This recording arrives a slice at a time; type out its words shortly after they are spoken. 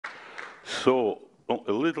So,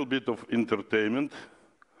 a little bit of entertainment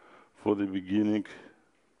for the beginning.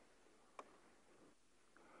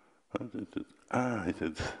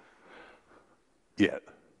 Yeah.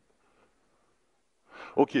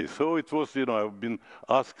 Okay, so it was, I've been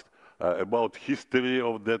asked about history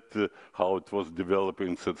of that, how it was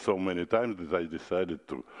developing so many times that I decided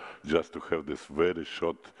to just to have this very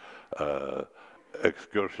short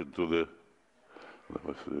excursion to the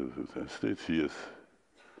States. Yes.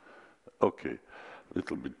 Okay,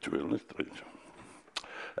 little bit too early, strange.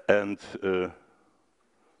 And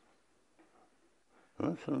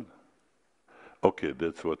okay,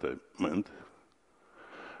 that's what I meant.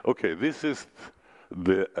 Okay, this is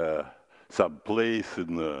the some place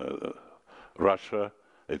in Russia.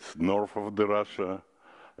 It's north of the Russia.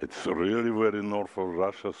 It's really very north of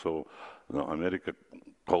Russia. So America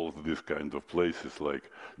calls this kind of places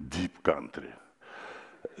like deep country.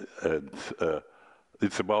 And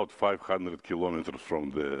it's about 500 kilometers from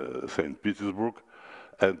the St. Petersburg.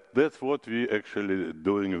 And that's what we actually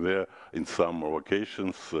doing there in summer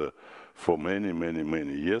vacations for many, many,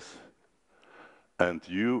 many years. And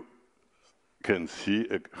you can see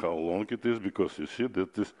how long it is, because you see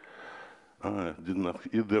that this, I did not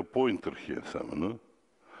eat the pointer here, no?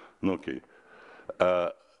 Okay.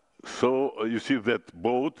 So you see that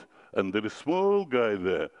boat, and there is a small guy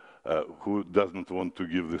there who doesn't want to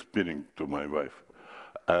give the steering to my wife.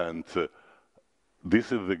 And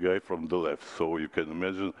this is the guy from the left. So you can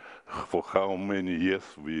imagine for how many years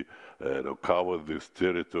we covered this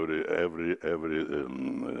territory every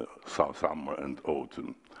summer and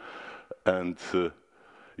autumn. And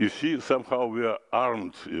you see, somehow we are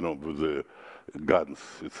armed, with the guns.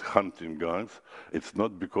 It's hunting guns. It's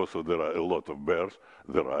not because there are a lot of bears.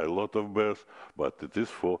 There are a lot of bears, but it is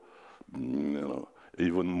for,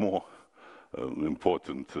 even more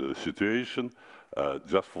important situation,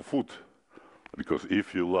 just for food. Because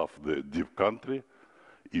if you love the deep country,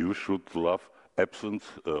 you should love absence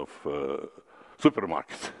of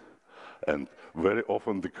supermarket. And very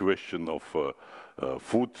often the question of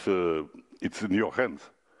food, it's in your hands.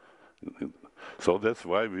 So that's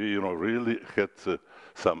why we, really had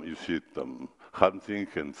some, you see, hunting,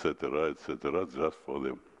 etc., just for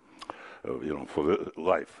the, for the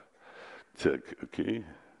life. Check, okay.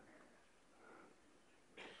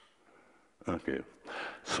 Okay.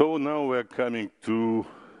 So now we're coming to,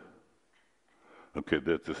 okay,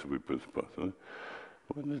 that is weapons part. Well,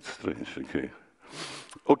 that's strange, okay.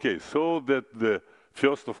 Okay, so that the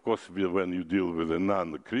first, of course, when you deal with the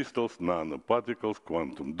nanocrystals, nanoparticles,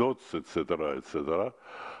 quantum dots, etc.,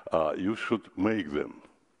 you should make them.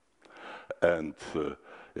 And,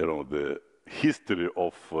 the history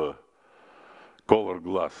of color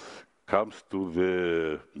glass comes to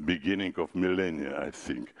the beginning of millennia, I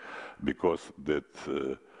think, because that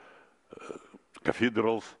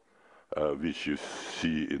cathedrals, which you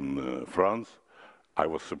see in France, I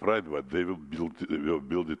was surprised that they will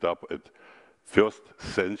build it up at first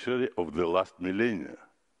century of the last millennia.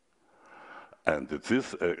 And it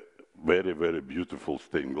is a very, very beautiful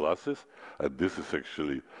stained glasses. And this is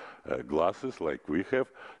actually glasses like we have,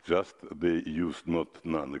 just they use not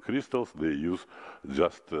nanocrystals, they use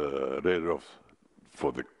just rare earths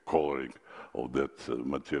for the coloring of that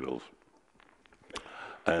materials.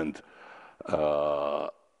 And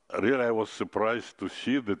really, I was surprised to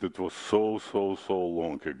see that it was so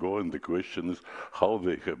long ago, and the question is how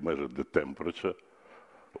they have measured the temperature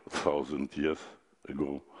 1,000 years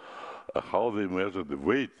ago, how they measure the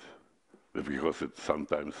weight, because it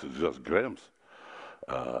sometimes is just grams,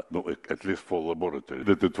 no, at least for laboratory.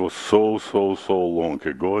 That it was so long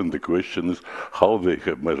ago, and the question is how they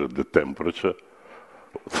have measured the temperature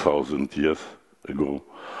 1,000 years ago,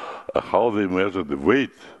 how they measure the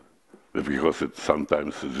weight, because it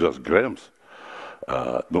sometimes is just grams,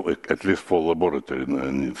 no, at least for laboratory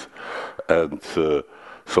needs. And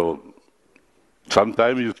so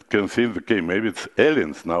sometimes you can think, okay, maybe it's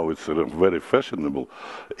aliens. Now it's very fashionable.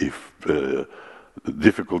 If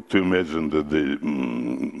difficult to imagine that they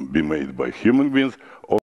be made by human beings,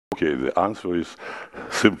 okay, the answer is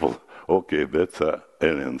simple. Okay, that's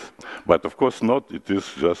aliens. But of course not. It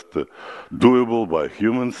is just doable by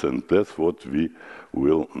humans, and that's what we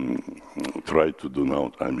will try to do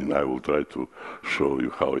now. I mean, I will try to show you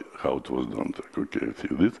how it was done. Okay,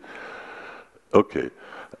 see this? Okay,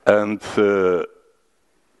 and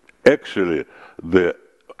actually,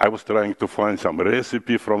 I was trying to find some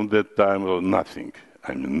recipe from that time, or nothing.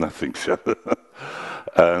 I mean, nothing.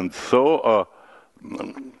 And so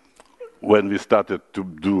when we started to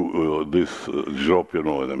do this job,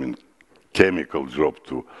 I mean, chemical job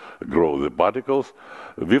to grow the particles,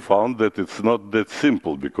 we found that it's not that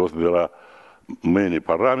simple, because there are many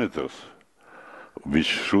parameters which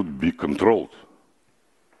should be controlled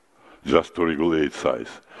just to regulate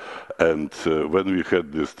size. And when we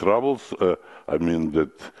had these troubles, I mean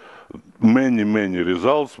that many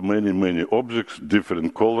results, many objects,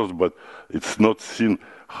 different colors, but it's not seen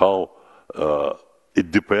how it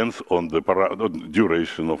depends on the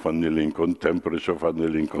duration of annealing, on temperature of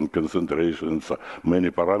annealing, on concentration, and so many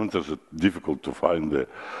parameters. It's difficult to find the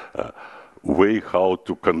way how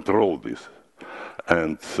to control this.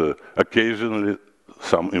 And occasionally,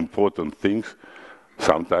 some important things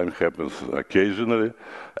sometimes happens occasionally,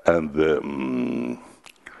 and the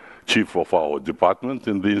chief of our department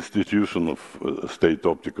in the institution of State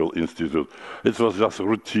Optical Institute, it was just a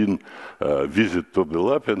routine visit to the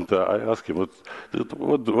lab, and I asked him,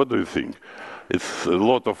 what do you think? It's a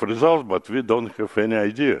lot of results, but we don't have any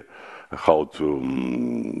idea how to,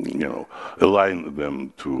 you know, align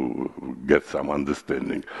them to get some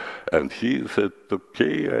understanding. And he said,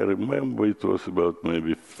 okay, I remember it was about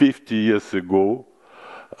maybe 50 years ago.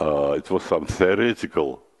 It was some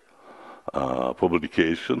theoretical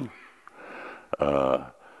publication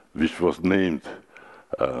which was named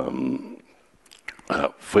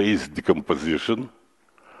phase decomposition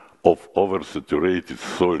of oversaturated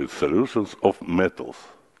solid solutions of metals.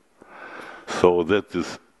 So that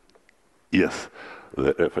is, yes,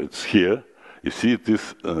 if it's here, you see it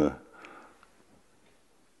is,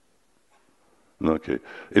 okay,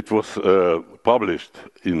 it was published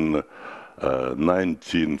in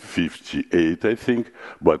 1958, I think,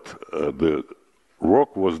 but the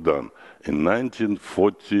work was done in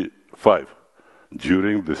 1945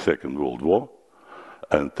 during the Second World War,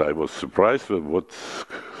 and I was surprised with what's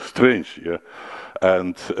strange, yeah.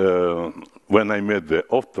 And when I met the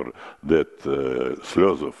author, that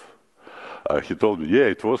Slezov, he told me, yeah,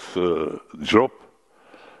 it was a job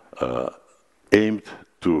aimed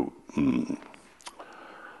to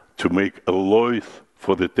make alloys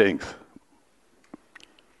for the tanks.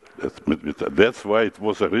 That's why it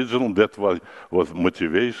was original. That was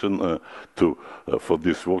motivation for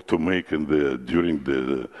this work to make during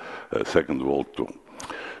the Second World War.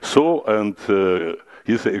 So, and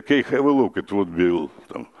he said, okay, have a look. It would be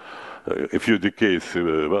a few decades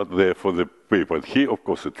there for the paper. And he, of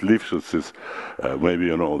course, at Lifshitz is maybe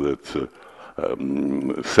you know that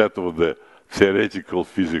set of the theoretical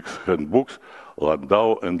physics handbooks,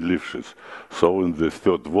 Landau and Lifshitz. So in the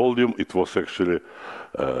third volume, it was actually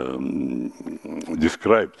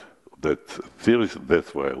described that theories.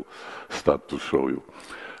 That's why I'll start to show you.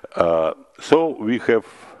 So we have,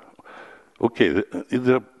 okay, is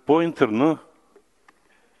there a pointer, no?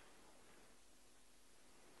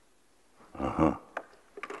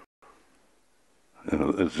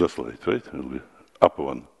 It's just light, right? It'll be up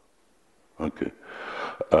one. Okay.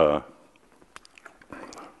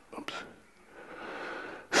 Oops.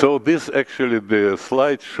 So this actually, the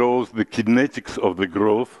slide shows the kinetics of the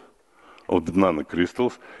growth of the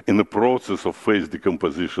nanocrystals in the process of phase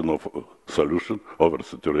decomposition of solution,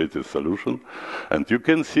 oversaturated solution. And you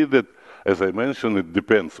can see that, as I mentioned, it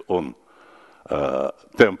depends on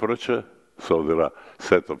temperature. So there are a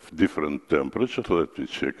set of different temperatures. Let me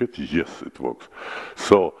check it. Yes, it works.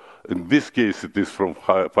 So in this case, it is from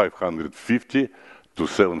 550 to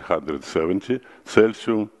 770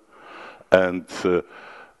 Celsius. And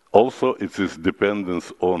also it is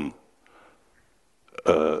dependence on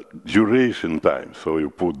duration time. So you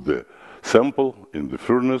put the sample in the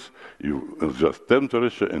furnace, you adjust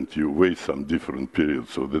temperature, and you wait some different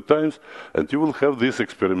periods of the times, and you will have these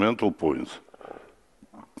experimental points.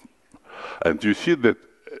 And you see that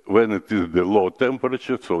when it is the low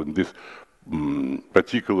temperature, so in this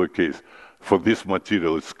particular case, for this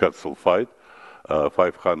material it's cut sulfide,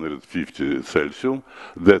 550 Celsius,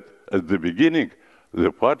 that at the beginning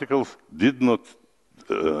the particles did not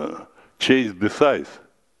change the size.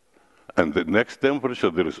 And the next temperature,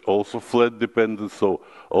 there is also flat dependence, so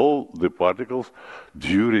all the particles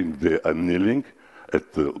during the annealing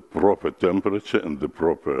at the proper temperature and the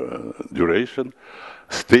proper duration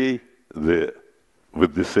stay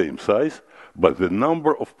with the same size, but the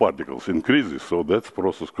number of particles increases. So that's a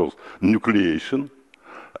process called nucleation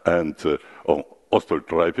and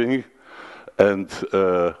osteotyping, and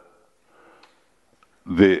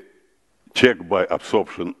the check by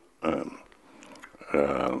absorption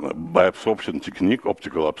technique,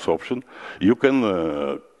 optical absorption, you can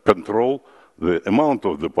control the amount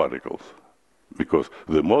of the particles. Because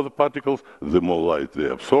the more the particles, the more light they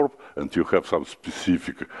absorb, and you have some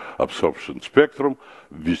specific absorption spectrum,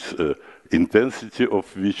 which intensity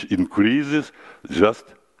of which increases just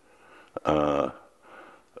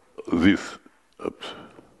this,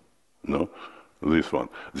 this one.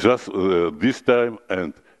 Just this time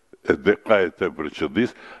and at the higher temperature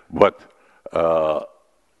this, but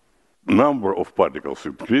number of particles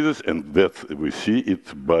increases, and that we see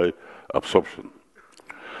it by absorption.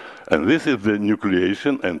 And this is the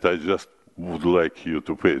nucleation, and I just would like you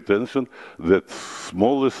to pay attention that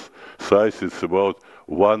smallest size is about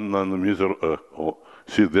 1 nanometer.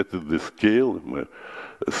 See, that is the scale.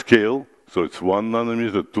 So it's 1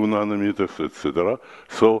 nanometer, 2 nanometers, etc.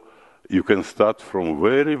 So you can start from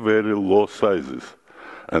very, very low sizes.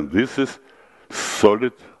 And this is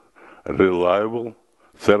solid, reliable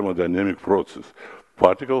thermodynamic process.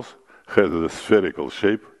 Particles have a spherical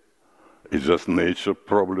shape. It's just nature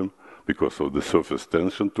problem because of the surface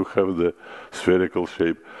tension to have the spherical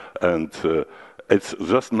shape. And it's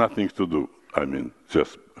just nothing to do. I mean,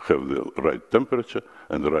 just have the right temperature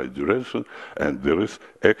and the right duration. And there is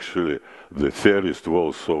actually, the theorists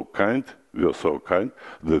were so kind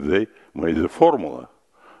that they made a formula.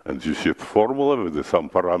 And you see the formula with some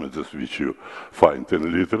parameters which you find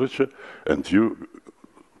in literature, and you,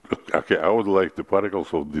 okay, I would like the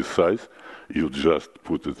particles of this size. You just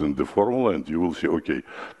put it in the formula, and you will see, okay,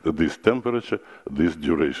 this temperature, this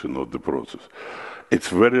duration of the process. It's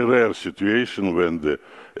very rare situation when the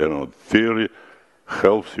theory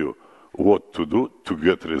helps you what to do to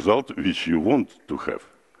get result which you want to have.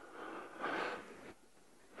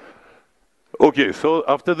 Okay, so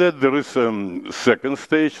after that there is a second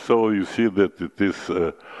stage. So you see that it is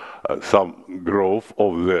some growth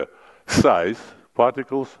of the size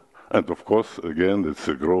particles, and of course again it's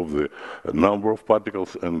a growth of the number of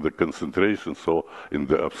particles and the concentration. So in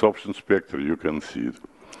the absorption spectrum you can see it.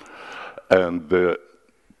 And the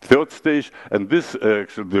third stage, and this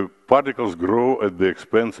actually the particles grow at the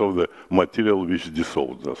expense of the material which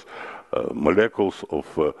dissolves us. Molecules of,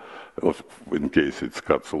 in case it's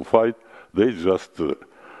cut sulfide, they just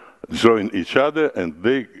join each other, and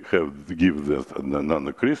they give the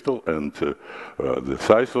nanocrystal, and the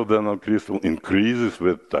size of the nanocrystal increases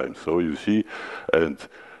with time. So you see, and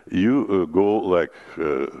you go like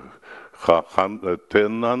 10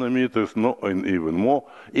 nanometers, no, and even more.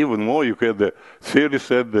 Even more, you had the theory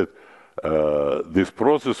said that this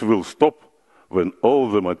process will stop when all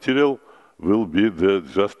the material will be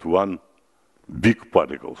just one big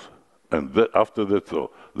particles. And after that,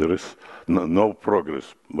 so there is no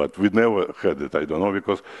progress. But we never had it, I don't know,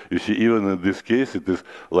 because you see, even in this case, it is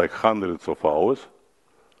like hundreds of hours.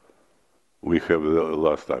 We have the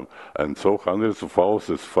last time. And so hundreds of hours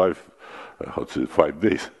is 5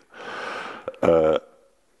 days.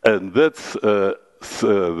 And that's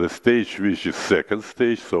the stage which is second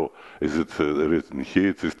stage. So is it written here?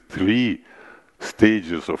 It is 3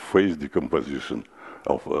 stages of phase decomposition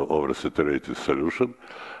of oversaturated solution.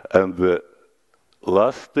 And the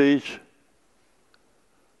last stage,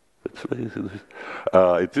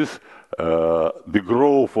 it is the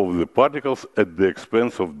growth of the particles at the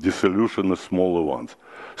expense of dissolution of smaller ones.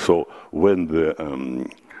 So when the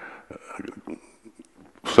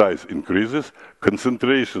size increases,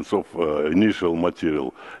 concentrations of initial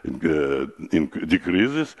material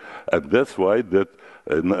decreases, and that's why that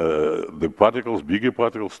the particles, bigger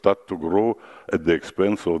particles, start to grow at the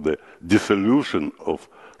expense of the dissolution of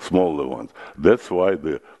smaller ones. That's why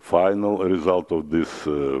the final result of this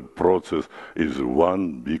process is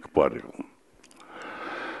one big particle.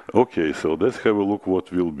 Okay, so let's have a look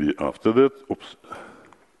what will be after that. Oops.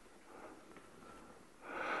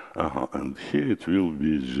 And here it will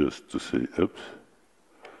be just to say, oops.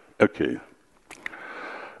 Okay.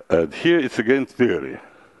 And here it's again theory.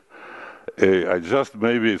 I just,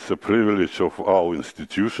 maybe it's a privilege of our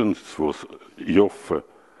institutions. It was Joffe,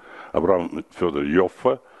 Abraham Fedor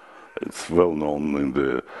Joffe. It's well known in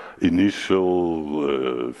the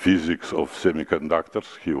initial physics of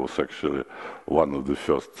semiconductors. He was actually one of the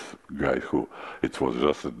first guys who, it was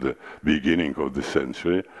just at the beginning of the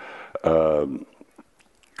century.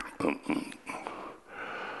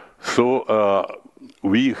 So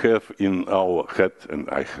we have in our head, and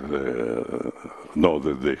I know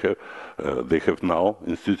that they have now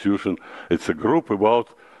institution. It's a group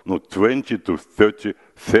about 20 to 30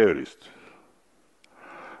 theorists.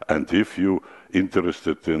 And if you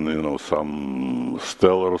interested in some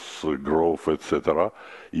stellars, growth, etc.,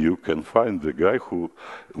 you can find the guy who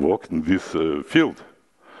worked in this field.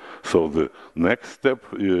 So the next step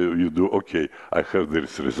you do, okay, I have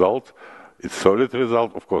this result. It's solid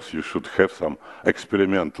result. Of course, you should have some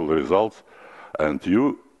experimental results, and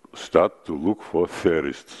you start to look for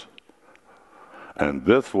theorists. And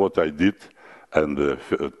that's what I did. And the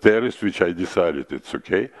theorist which I decided it's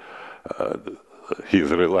okay,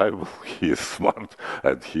 he's reliable, he is smart,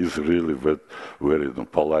 and he's really very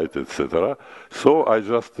polite, etc. So I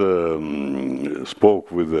just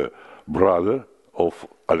spoke with the brother of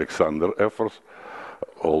Alexander Effers,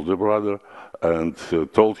 older brother, and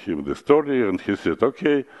told him the story, and he said,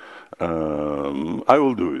 okay, I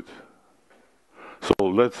will do it. So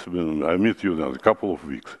I meet you in a couple of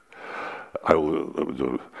weeks. I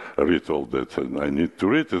will read all that and I need to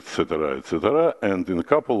read, etc., etc. And in a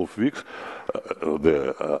couple of weeks,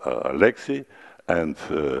 Alexei and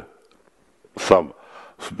some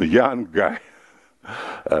young guy,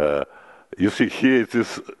 you see here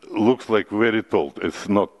looks like very tall. It's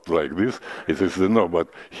not like this. It is no, but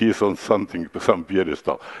he is on some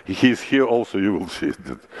pedestal. He is here also. You will see it.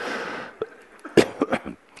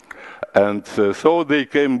 And so they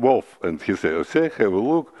came both, and he said, okay, have a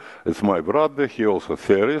look, it's my brother, he also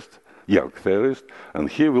theorist, young theorist, and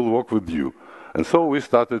he will work with you. And so we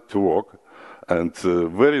started to work, and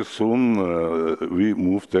very soon we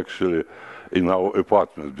moved actually in our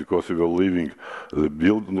apartment, because we were living the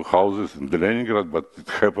building houses in Leningrad, but it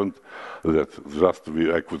happened that just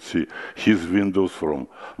I could see his windows from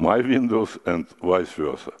my windows and vice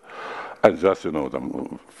versa. And just,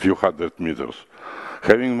 a few hundred meters.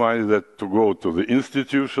 Having in mind that to go to the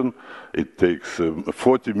institution, it takes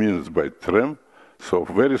 40 minutes by tram, so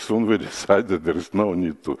very soon we decided there is no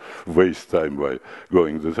need to waste time by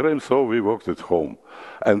going the tram, so we worked at home.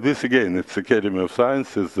 And this again, it's Academy of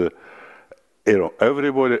Sciences,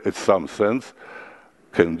 everybody in some sense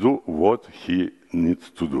can do what he needs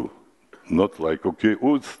to do. Not like, okay,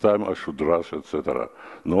 it's time I should rush, etc.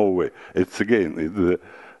 No way. It's again, the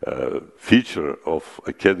feature of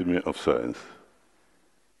Academy of Science.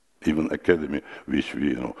 Even Academy, which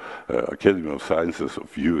we, Academy of Sciences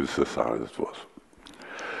of USSR it was.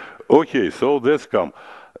 Okay, so let's come.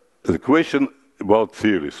 The question about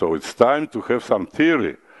theory. So it's time to have some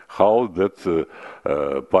theory how that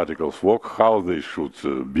particles work, how they should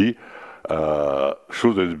be.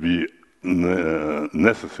 Should it be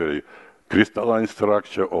necessary crystalline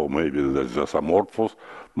structure, or maybe there's just amorphous,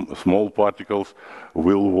 small particles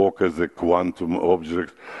will work as a quantum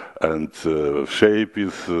object, and shape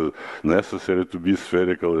is necessary to be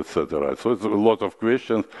spherical, etc. So it's a lot of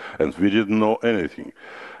questions, and we didn't know anything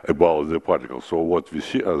about the particles. So what we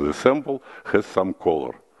see as a sample has some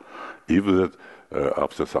color. If that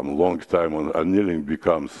after some long time on annealing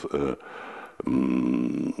becomes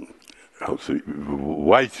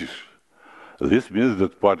whitish, this means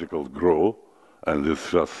that particles grow, and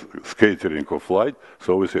it's just scattering of light.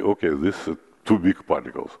 So we say, okay, this is two big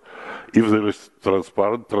particles. If there is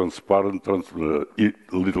transparent, a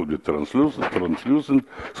little bit translucent,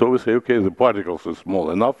 so we say, okay, the particles are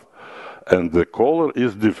small enough, and the color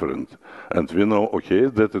is different. And we know, okay,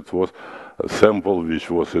 that it was a sample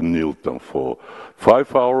which was annealed for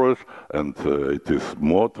 5 hours, and it is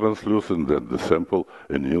more translucent than the sample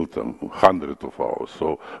annealed hundreds of hours.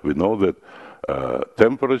 So we know that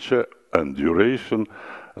temperature and duration,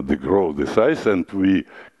 they grow the size, and we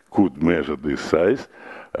could measure this size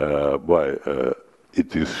by,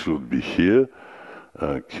 should be here,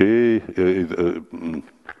 okay,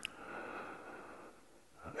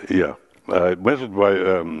 measured by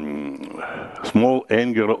small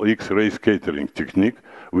angular X-ray scattering technique.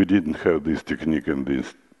 We didn't have this technique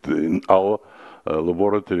in our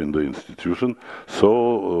laboratory in the institution,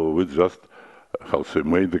 so we just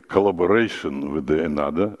made a collaboration with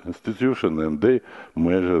another institution, and they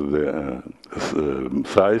measure the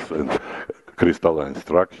size and crystalline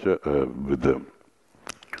structure with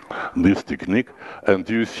this technique. And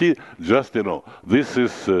you see, just this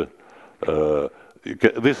is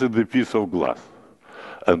the piece of glass,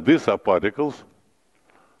 and these are particles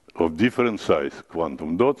of different size,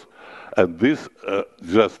 quantum dots, and this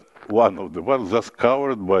just one of the ones just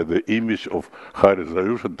covered by the image of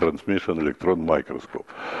high-resolution transmission electron microscope.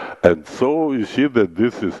 And so you see that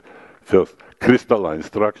this is first crystalline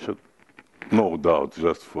structure, no doubt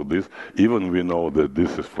just for this. Even we know that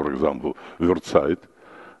this is, for example, wurtzite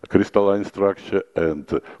crystalline structure,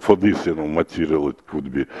 and for this material it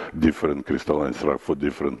could be different crystalline structure for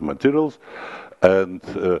different materials. And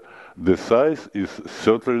the size is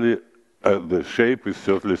certainly, the shape is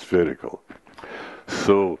certainly spherical.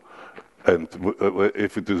 So, and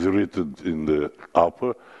if it is written in the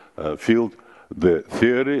upper field, the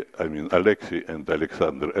theory, Alexei and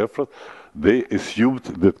Alexander Effers, they assumed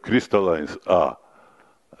that crystallines are,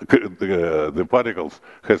 the particles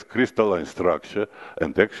has crystalline structure,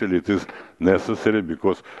 and actually it is necessary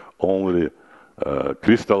because only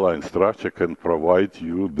crystalline structure can provide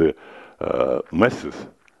you the masses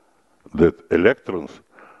that electrons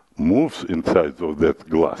moves inside of that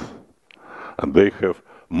glass. and they have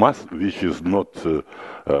mass which is not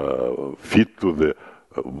fit to the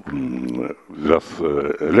just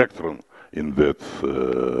electron in that,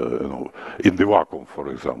 in the vacuum, for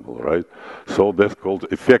example, right? So that's called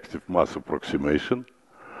effective mass approximation.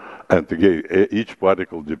 And again, each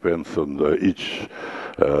particle depends on each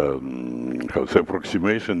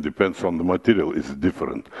approximation depends on the material. It's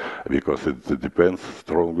different because it depends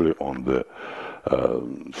strongly on the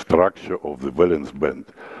structure of the valence band.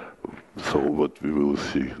 So what we will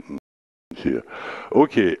see here.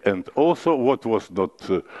 Okay, and also what was not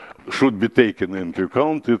should be taken into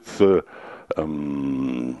account, it's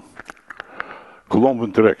Coulomb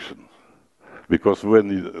interaction, because when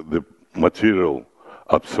the material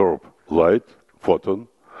absorbs light, photon,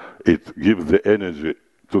 it gives the energy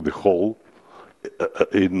to the hole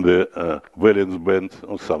in the valence band,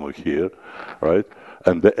 or somewhere here, right?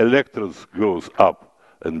 And the electrons goes up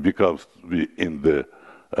and becomes in the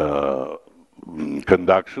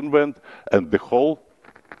conduction band, and the hole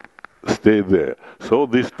stay there. So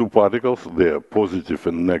these two particles, they are positive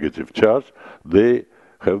and negative charge, they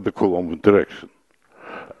have the Coulomb interaction.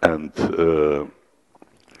 And the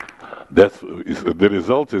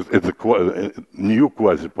result is it's a new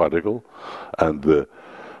quasi-particle, and the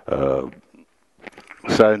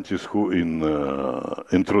scientists who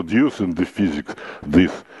introduced in the physics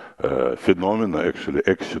this phenomena, actually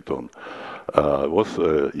exciton, was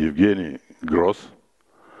Evgeny Gross,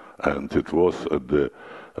 and it was at the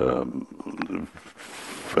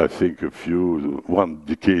I think one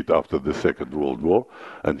decade after the Second World War,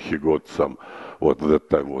 and he got some, what at that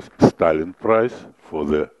time was Stalin Prize for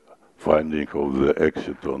the finding of the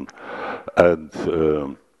exciton. And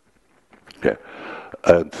yeah.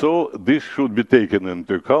 And so this should be taken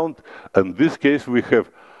into account. And this case we have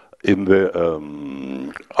in the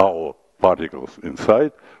our particles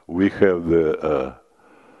inside, we have the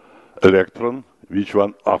electron, which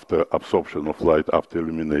one after absorption of light, after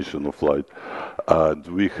illumination of light, and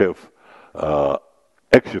we have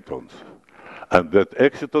excitons. And that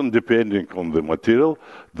exciton, depending on the material,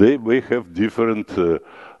 they may have different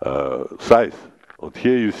size. And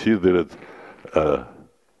here you see that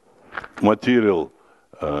material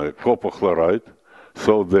copper chloride,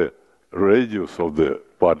 so the radius of the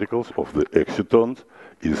particles of the excitons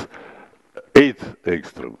is 8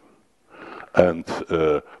 angstrom, and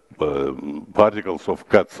particles of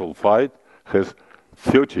cat sulfide has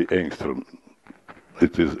 30 angstrom.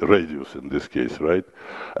 It is radius in this case, right?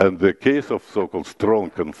 And the case of so-called strong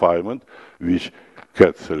confinement, which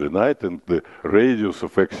cat selenide, and the radius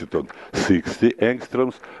of exciton 60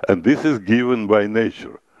 angstroms, and this is given by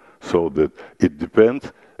nature, so that it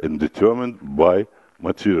depends and determined by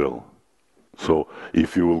material. So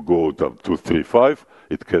if you will go to 235,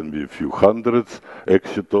 it can be a few hundreds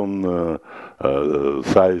exciton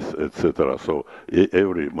size, etc. So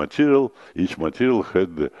every material, each material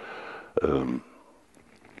had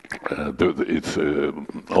its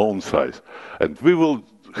own size. And we will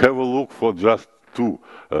have a look for just two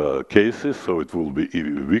cases, so it will be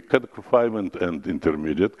weak confinement and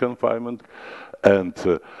intermediate confinement. And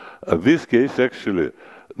this case actually,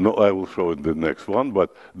 no, I will show in the next one,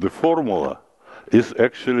 but the formula is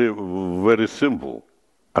actually very simple.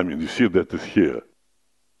 I mean, you see that is here,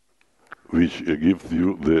 which gives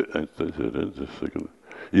you the,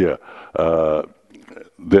 yeah,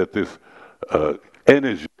 that is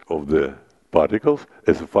energy of the particles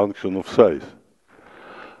as a function of size.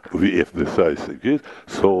 If the size is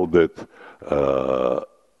so that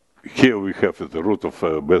here we have the root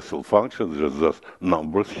of Bessel function, just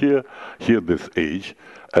numbers here. Here this age,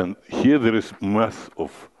 and here there is mass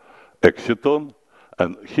of exciton,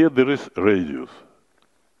 and here there is radius.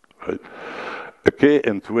 Right? Okay,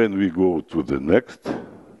 and when we go to the next,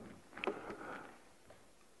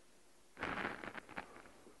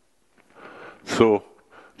 so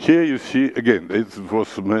here you see, again, it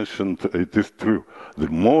was mentioned, it is true,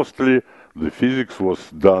 that mostly the physics was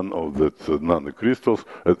done of that nanocrystals,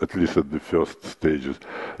 at least at the first stages,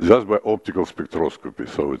 just by optical spectroscopy.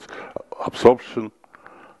 So it's absorption,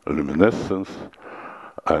 luminescence,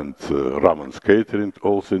 and Raman scattering,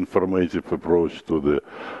 also informative approach to the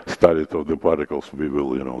study of the particles. We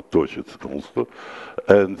will, touch it also.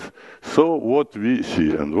 And so what we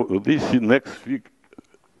see, and what we see next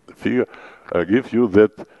figure gives you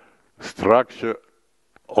that structure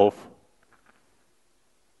of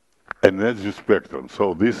energy spectrum.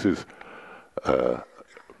 So this is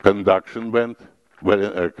conduction band,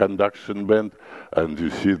 and you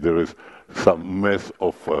see there is some mass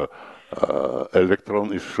of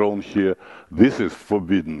electron is shown here. This is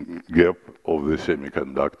forbidden gap of the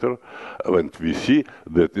semiconductor, and we see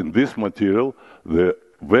that in this material the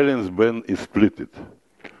valence band is splitted.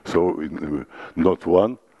 So in, not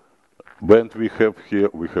one band we have here,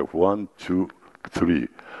 we have 1, 2, 3.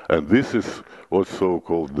 And this is also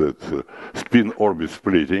called that spin orbit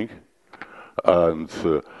splitting. And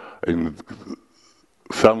in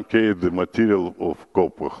some case, the material of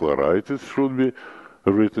copper chloride should be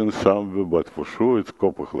written somewhere, but for sure it's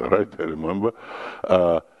copper chloride, I remember.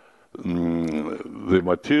 The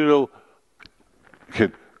material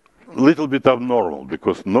had little bit abnormal,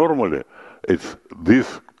 because normally it's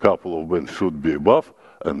this couple of bands should be above,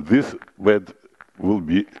 and this band will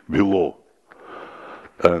be below.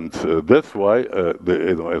 And that's why,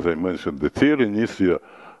 as I mentioned, the theory needs a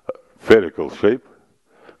spherical shape,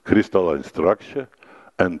 crystalline structure,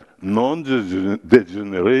 and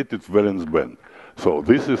non-degenerated valence band. So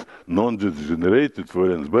this is non-degenerated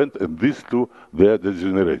valence band, and these two, they are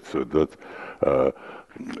degenerate. So that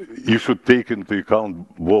you should take into account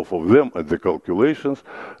both of them at the calculations,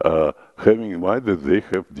 having in mind that they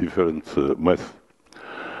have different mass.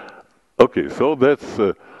 Okay, so that's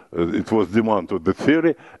it was demand of the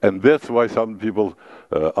theory, and that's why some people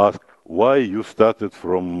ask why you started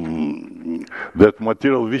from that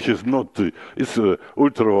material which is not, it's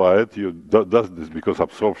ultraviolet. You does this because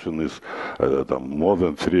absorption is more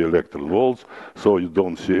than 3 electron volts, so you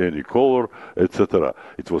don't see any color, etc.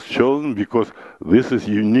 It was chosen because this is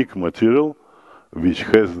unique material which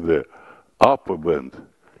has the upper band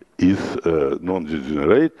is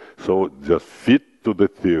non-degenerate, so just fit to the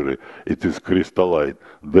theory. It is crystalline.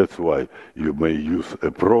 That's why you may use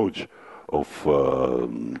approach of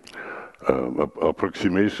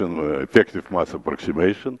approximation, effective mass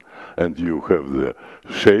approximation, and you have the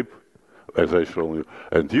shape, as I shown you,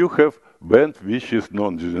 and you have band which is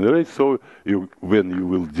non-degenerate, so when you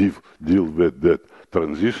will deal with that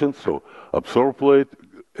transition, so absorb plate,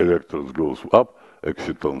 electrons goes up,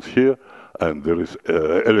 excitons here, and there is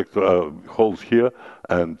holes here,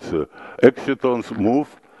 and excitons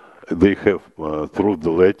move, they have through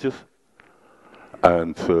the lattice,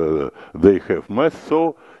 and they have mass,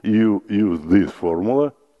 so you use this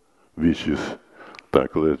formula, which is,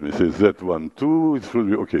 let me say, Z12, it should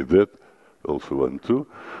be, okay, that also 1, 2,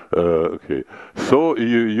 okay. So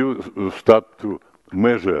you start to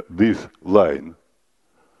measure this line,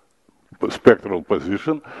 spectral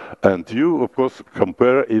position, and you, of course,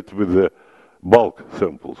 compare it with the bulk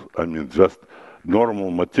samples. I mean, just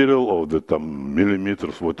normal material of the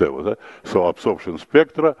millimeters, whatever. So absorption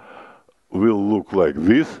spectra will look like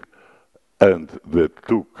this, and the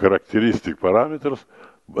two characteristic parameters,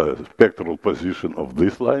 spectral position of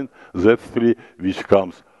this line, Z3, which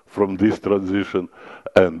comes from this transition,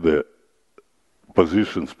 and the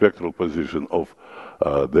position, spectral position of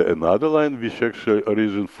the another line, which actually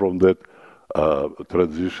originates from that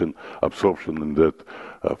transition, absorption in that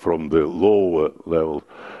from the lower level,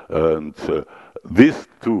 and these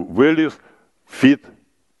two values fit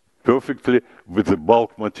perfectly with the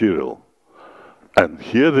bulk material. And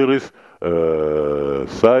here there is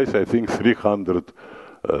size, I think 300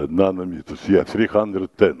 nanometers, yeah,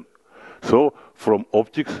 310. So from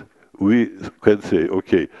optics we can say,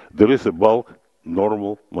 okay, there is a bulk,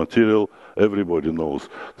 normal material, everybody knows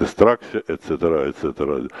the structure, etc.,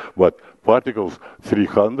 etc. But particles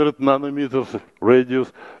 300 nanometers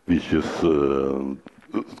radius, which is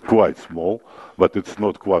quite small, but it's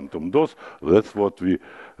not quantum dots. That's what we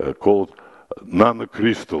call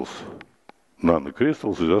nanocrystals.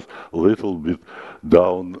 Nanocrystals is just a little bit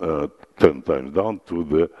down, 10 times down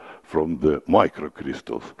to from the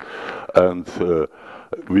microcrystals. And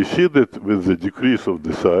we see that with the decrease of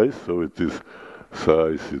the size, so it is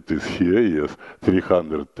size, it is here, yes,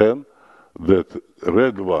 310, that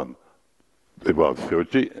red one, about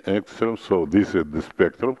 30 angstroms, so this is the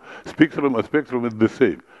spectrum. Spectrum is the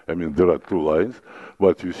same. I mean, there are two lines,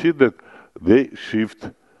 but you see that they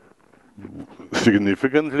shift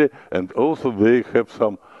significantly, and also they have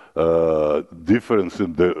some difference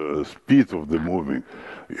in the speed of the moving.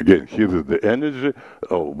 Again, here is the energy,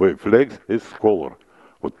 wavelength is color,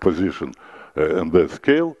 what position. And the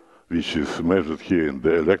scale, which is measured here in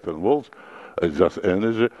the electron volts, just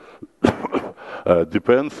energy,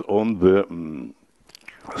 depends on the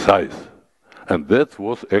size. And that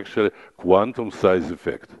was actually quantum size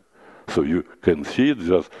effect. So you can see it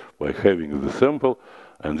just by having the sample,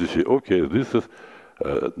 and you see, okay, this is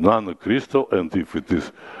nanocrystal, and if it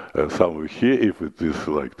is somewhere here, if it is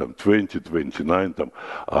like 20, 29,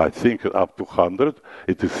 I think up to 100,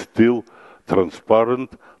 it is still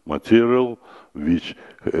transparent material which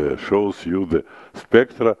shows you the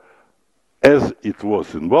spectra as it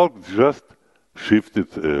was in bulk, just shifted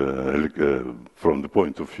from the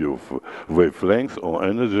point of view of wavelength or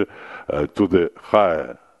energy to the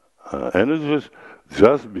higher energies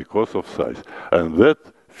just because of size. And that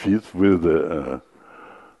fits with the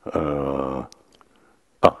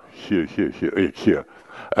here.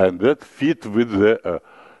 And that fit with the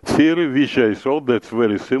theory which I showed. That's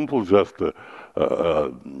very simple, just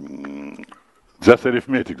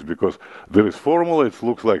arithmetics, because there is formula, it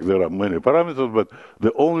looks like there are many parameters, but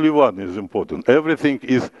the only one is important. Everything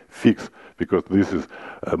is fixed, because this is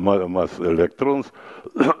mass electrons,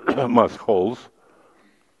 mass holes.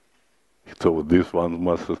 So this one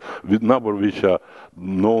masses, with number which are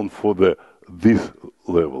known for these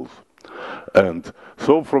levels. And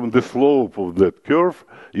so from the slope of that curve,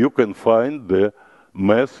 you can find the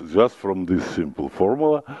mass just from this simple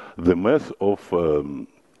formula, the mass of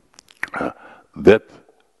that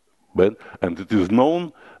band, and it is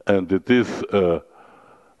known, and it is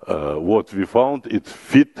what we found, it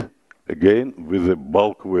fit again with the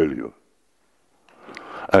bulk value.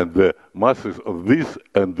 And the masses of this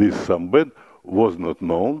and this subband was not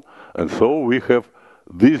known, and so we have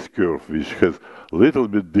this curve which has a little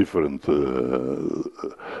bit different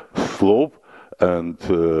slope, and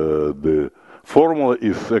the formula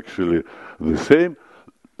is actually the same,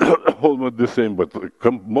 almost the same, but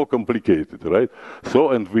more complicated, right?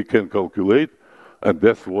 So, and we can calculate, and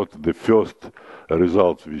that's what the first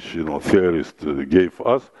results which, theorists gave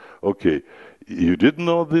us. Okay, you didn't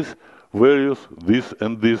know this values, this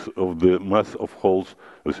and this of the mass of holes?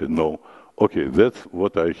 We say, no. Okay, that's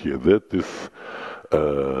what I hear. That is,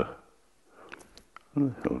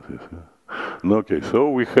 okay, so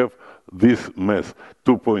we have this mass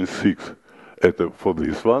 2.6 for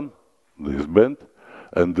this one, this band,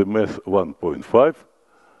 and the mass 1.5,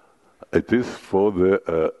 it is for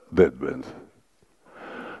the that band.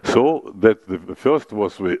 So that the first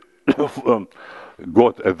was we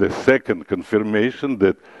got at the second confirmation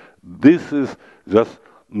that this is just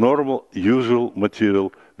normal, usual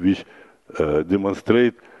material which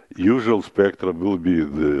demonstrate usual spectra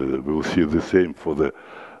we'll see the same for the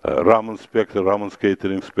Raman spectra, Raman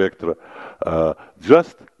scattering spectra.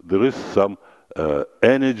 Just there is some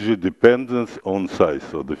energy dependence on size.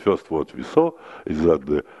 So the first what we saw is that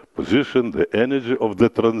the position, the energy of the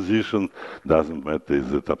transition doesn't matter.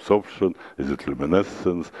 Is it absorption? Is it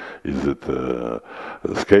luminescence? Is it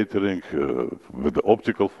scattering with the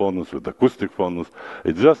optical phonons, with acoustic phonons?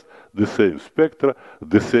 It's just the same spectra,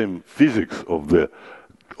 the same physics of the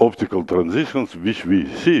optical transitions which we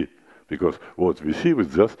see. Because what we see, we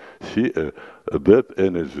just see that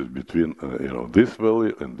energy between this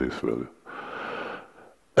value and this value.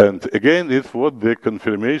 And again, it's what the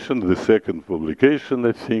confirmation, the second publication,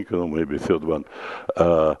 I think, or maybe third one,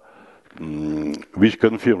 which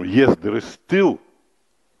confirm, yes, there is still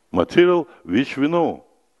material which we know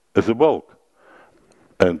as a bulk.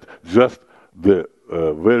 And just the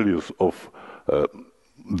values of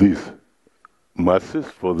these masses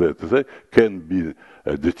for that can be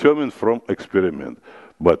determined from experiment.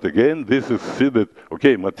 But again, this is see that,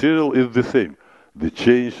 okay, material is the same. The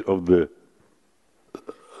change of the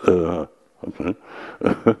okay.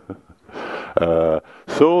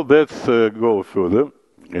 So let's go further.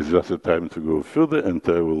 It's just a time to go further, and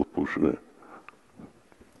I will push the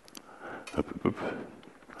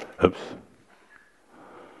Oops.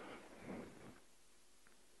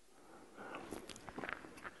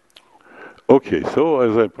 Okay, so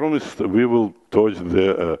as I promised, we will touch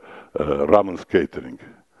the Raman scattering.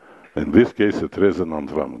 In this case, it's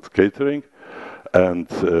resonant Raman scattering, and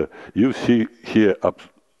you see here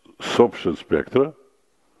absorption spectra.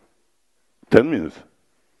 10 minutes.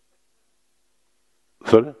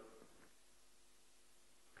 Sorry?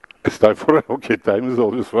 It's time forever. Okay, time is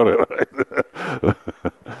always forever. Right?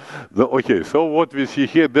 Okay, so what we see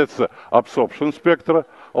here, that's the absorption spectra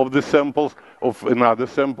of the samples of another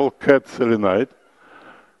sample, cat selenite.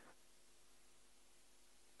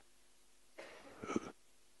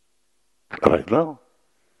 Right now.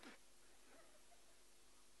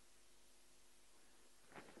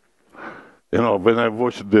 When I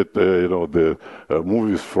watched that, the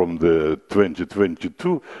movies from the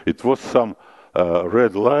 2022, it was some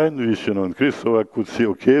red line which, increased, so I could see,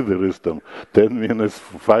 okay, there is some 10 minutes,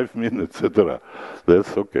 5 minutes, etc.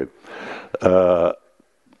 That's okay.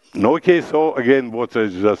 Okay, so again, what I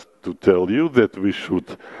just to tell you that we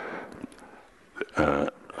should,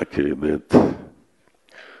 okay, that,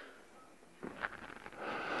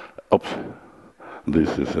 oops.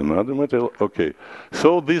 This is another material. Okay,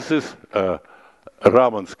 so this is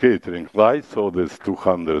Raman scattering light, so that's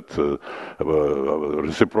 200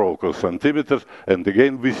 reciprocal centimeters. And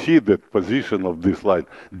again, we see that position of this line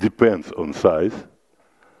depends on size.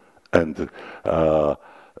 And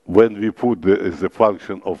when we put the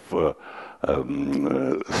function of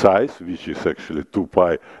size, which is actually 2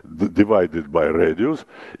 pi divided by radius,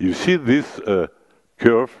 you see this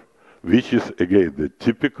curve, which is again the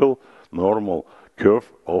typical normal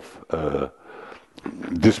curve of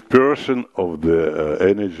dispersion of the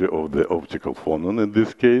energy of the optical phonon in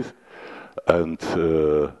this case. And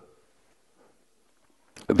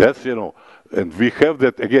that's, you know, and we have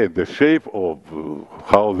that again, the shape of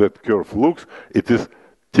how that curve looks, it is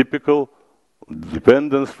typical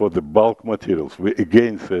dependence for the bulk materials. We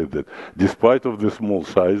again say that despite of the small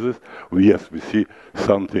sizes, we see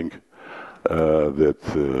something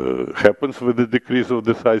that happens with the decrease of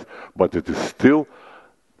the size, but it is still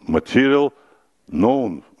material,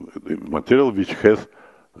 known material which has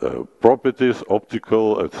properties,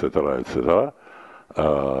 optical, etc.,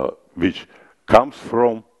 which comes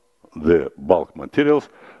from the bulk materials,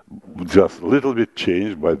 just a little bit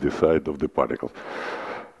changed by the size of the particles.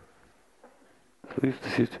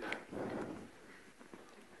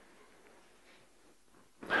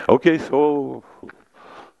 Okay, so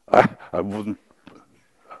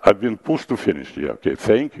I've been pushed to finish. Yeah, okay,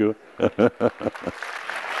 thank you.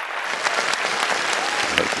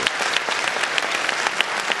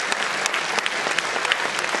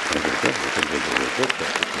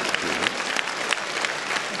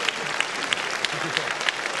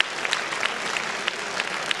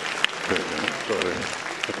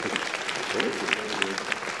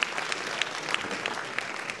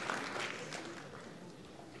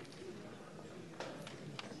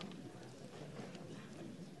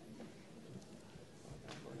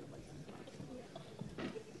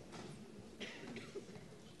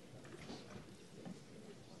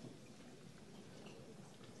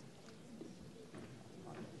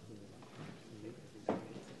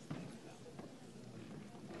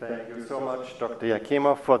 Thank you so much, Dr.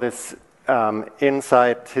 Yakimov, for this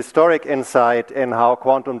historic insight in how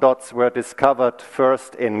quantum dots were discovered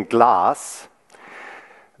first in glass.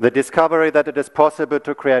 The discovery that it is possible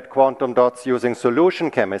to create quantum dots using solution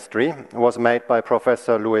chemistry was made by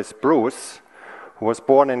Professor Louis Brus, who was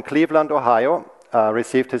born in Cleveland, Ohio,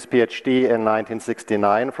 received his PhD in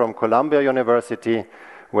 1969 from Columbia University,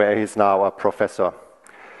 where he's now a professor.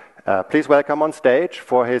 Please welcome on stage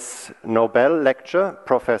for his Nobel lecture,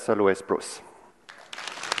 Professor Louis Brus.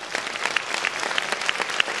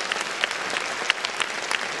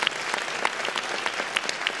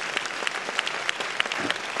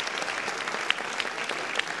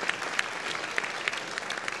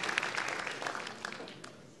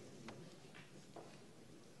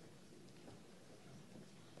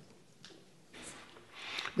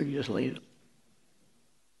 We can just leave it.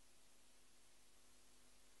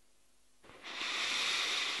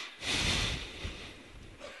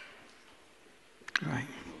 All right.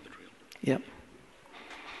 Yep.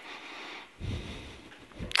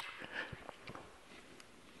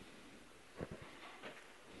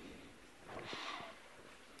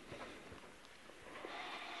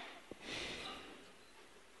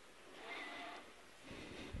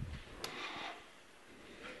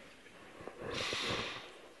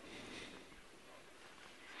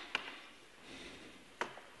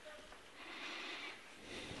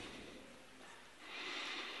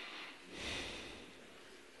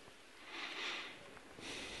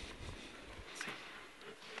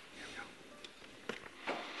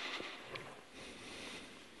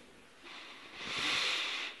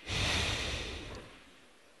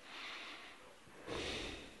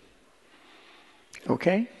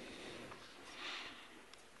 Okay.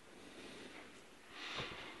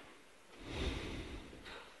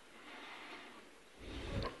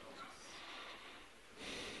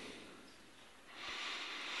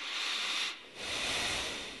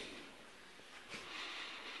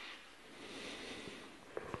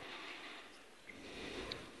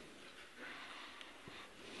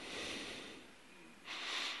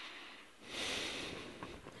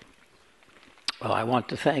 Well, I want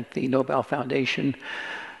to thank the Nobel Foundation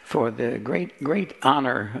for the great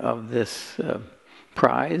honor of this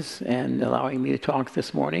prize and allowing me to talk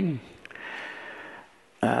this morning.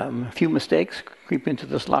 A few mistakes creep into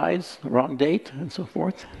the slides, wrong date and so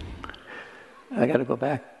forth. I got to go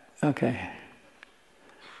back. Okay.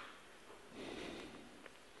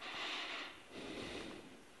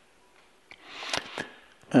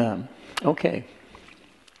 Okay.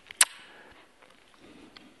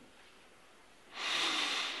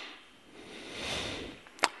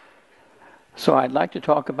 So I'd like to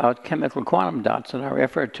talk about chemical quantum dots in our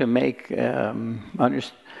effort to make to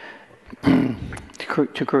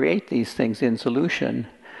create these things in solution.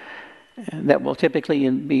 And that will typically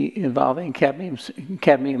be involving cadmium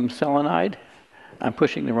selenide. I'm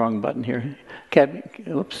pushing the wrong button here.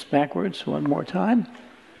 Oops, backwards one more time.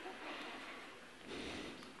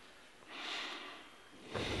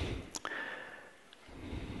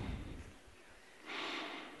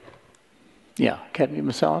 Yeah,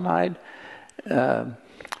 cadmium selenide, 2,6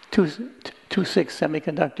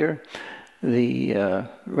 semiconductor. The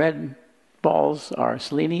red balls are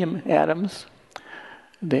selenium atoms.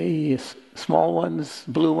 The small ones,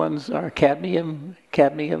 blue ones, are cadmium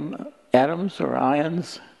atoms or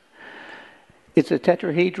ions. It's a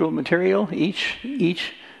tetrahedral material.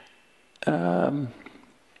 Each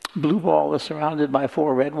blue ball is surrounded by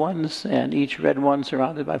 4 red ones, and each red one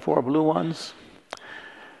surrounded by 4 blue ones.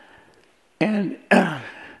 And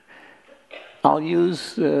I'll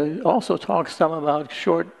also talk some about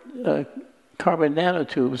short carbon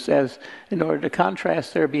nanotubes in order to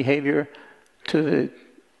contrast their behavior to the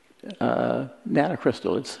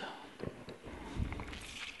nanocrystals.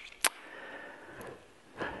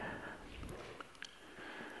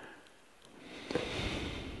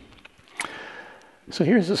 So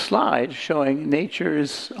here's a slide showing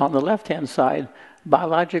nature's, on the left-hand side,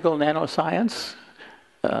 biological nanoscience,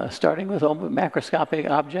 starting with macroscopic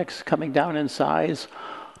objects coming down in size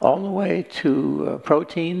all the way to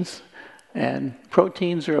proteins. And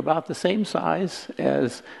proteins are about the same size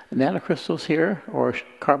as nanocrystals here, or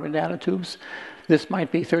carbon nanotubes. This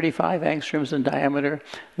might be 35 angstroms in diameter.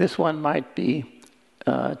 This one might be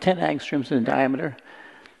 10 angstroms in diameter.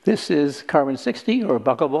 This is carbon-60, or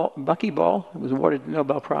buckyball. It was awarded the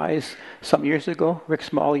Nobel Prize some years ago, Rick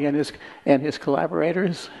Smalley and his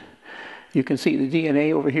collaborators. You can see the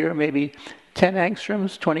DNA over here, maybe 10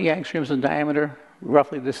 angstroms, 20 angstroms in diameter,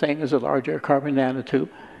 roughly the same as a larger carbon nanotube.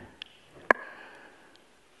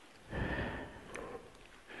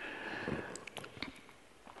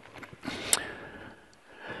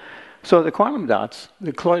 So the quantum dots,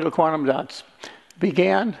 the colloidal quantum dots,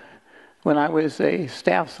 began when I was a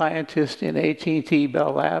staff scientist in AT&T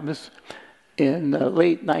Bell Labs in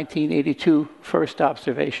late 1982, first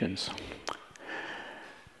observations.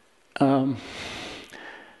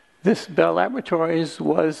 This Bell Laboratories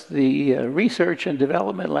was the research and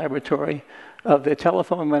development laboratory of the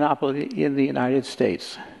telephone monopoly in the United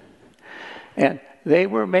States. And they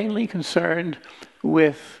were mainly concerned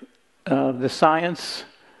with the science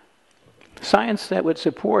that would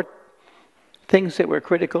support things that were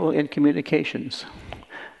critical in communications,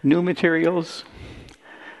 new materials,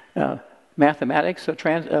 mathematics of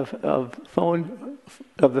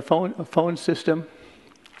the phone system,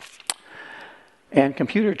 and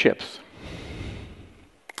computer chips.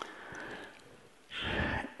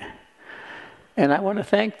 And I want to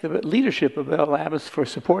thank the leadership of Bell Labs for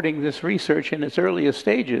supporting this research in its earliest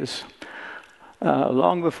stages,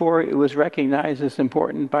 long before it was recognized as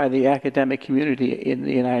important by the academic community in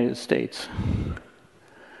the United States.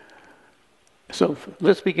 So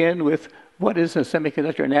let's begin with what is a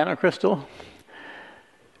semiconductor nanocrystal.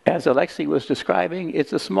 As Alexei was describing,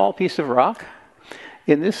 it's a small piece of rock.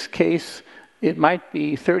 In this case, it might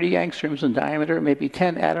be 30 angstroms in diameter, maybe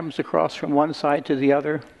 10 atoms across from one side to the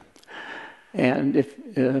other. And if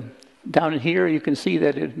down here you can see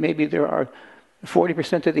that maybe there are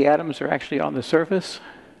 40% of the atoms are actually on the surface.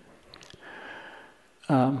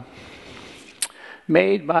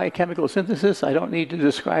 Made by chemical synthesis. I don't need to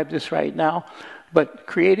describe this right now, but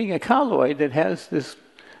creating a colloid that has this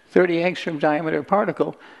 30 angstrom diameter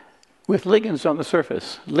particle with ligands on the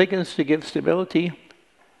surface. Ligands to give stability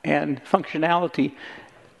and functionality,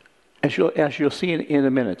 as you'll see in a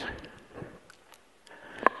minute.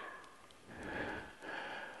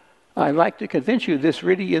 I'd like to convince you this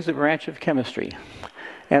really is a branch of chemistry.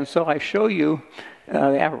 And so I show you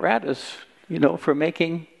the apparatus, for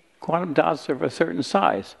making quantum dots of a certain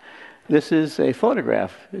size. This is a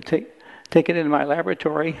photograph taken in my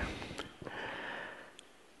laboratory.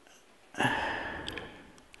 A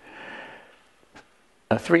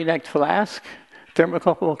 3-necked flask,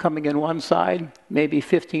 thermocouple coming in one side, maybe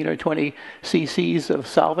 15 or 20 cc's of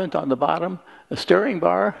solvent on the bottom, a stirring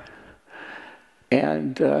bar,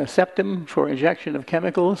 and septum for injection of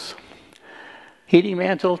chemicals, heating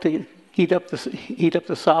mantle to heat up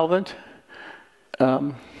the solvent.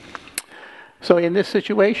 So in this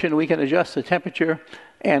situation, we can adjust the temperature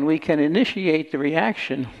and we can initiate the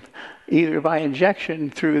reaction either by injection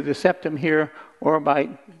through the septum here or by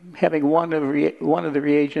having one of the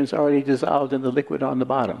reagents already dissolved in the liquid on the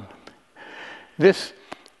bottom.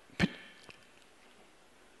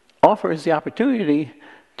 offers the opportunity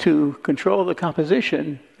to control the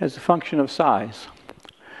composition as a function of size.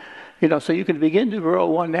 You know, so you can begin to grow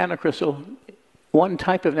one nanocrystal, one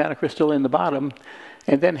type of nanocrystal in the bottom,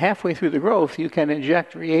 and then halfway through the growth, you can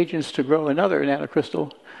inject reagents to grow another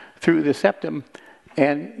nanocrystal through the septum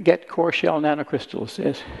and get core shell nanocrystals.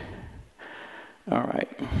 Yes. All right.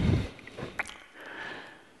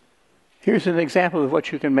 Here's an example of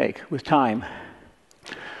what you can make with time.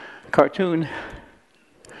 Cartoon.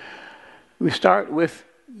 We start with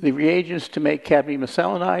the reagents to make cadmium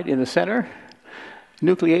selenide in the center.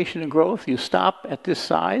 Nucleation and growth, you stop at this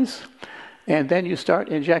size, and then you start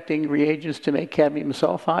injecting reagents to make cadmium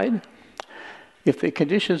sulfide. If the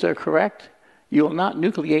conditions are correct, you will not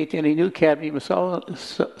nucleate any new cadmium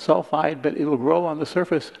sulfide, but it will grow on the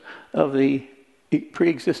surface of the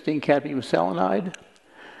pre-existing cadmium selenide.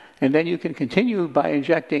 And then you can continue by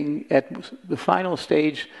injecting at the final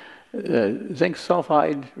stage zinc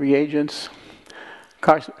sulfide reagents,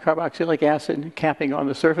 carboxylic acid capping on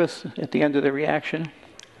the surface at the end of the reaction.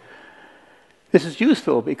 This is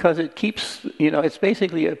useful because it keeps, you know, it's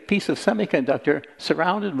basically a piece of semiconductor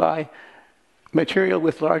surrounded by material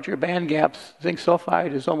with larger band gaps. Zinc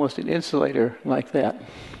sulfide is almost an insulator like that.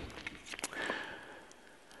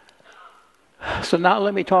 So now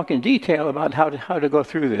let me talk in detail about how to go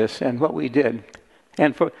through this and what we did.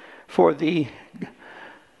 And for the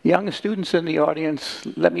young students in the audience,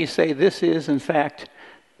 let me say this is, in fact,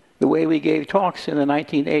 the way we gave talks in the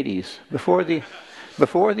 1980s, before the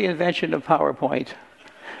invention of PowerPoint.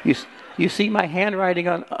 You see my handwriting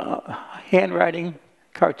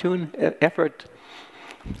cartoon effort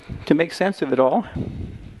to make sense of it all.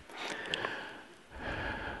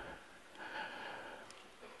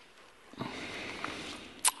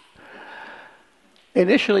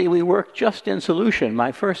 Initially, we worked just in solution.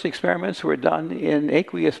 My first experiments were done in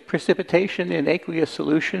aqueous precipitation in aqueous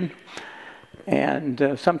solution,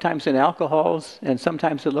 and sometimes in alcohols, and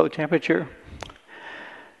sometimes at low temperature.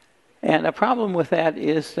 And a problem with that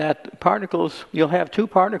is that particles, you'll have two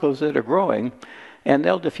particles that are growing, and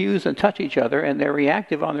they'll diffuse and touch each other, and they're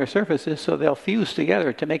reactive on their surfaces, so they'll fuse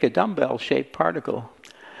together to make a dumbbell-shaped particle.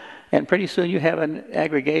 And pretty soon you have an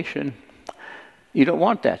aggregation. You don't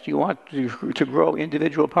want that. You want to grow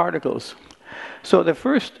individual particles. So the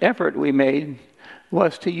first effort we made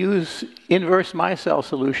was to use inverse micelle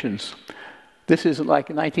solutions. This is like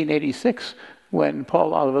 1986 when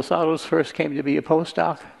Paul Olivasatos first came to be a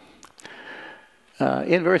postdoc.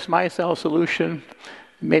 Inverse micelle solution,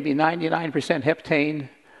 maybe 99% heptane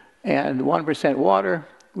and 1% water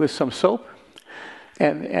with some soap.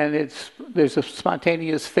 And there's a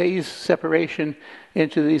spontaneous phase separation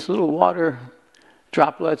into these little water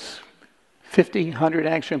droplets 50, 100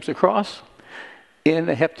 angstroms across in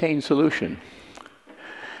a heptane solution.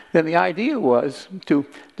 Then the idea was to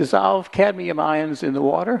dissolve cadmium ions in the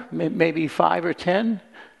water, maybe 5 or 10,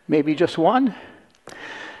 maybe just 1.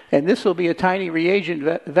 And this will be a tiny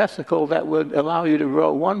reagent vesicle that would allow you to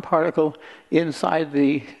grow one particle inside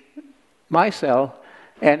the micelle,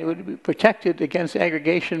 and it would be protected against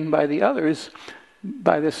aggregation by the others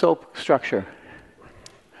by the soap structure.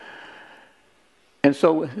 And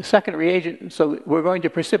so the second reagent, so we're going to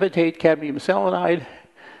precipitate cadmium selenide.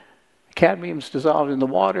 Cadmium's dissolved in the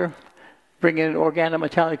water. Bring in an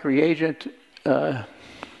organometallic reagent, trimethylsilyl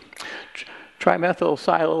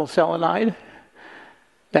selenide.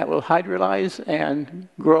 That will hydrolyze and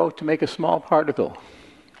grow to make a small particle.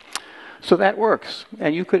 So that works.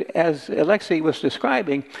 And you could, as Alexei was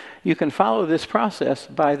describing, you can follow this process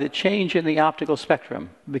by the change in the optical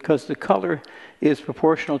spectrum because the color is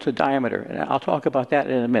proportional to diameter. And I'll talk about that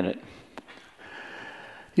in a minute.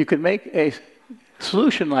 You can make a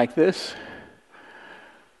solution like this.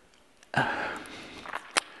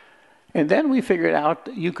 And then we figured out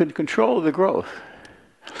that you could control the growth.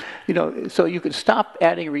 You know, so you could stop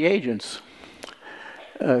adding reagents.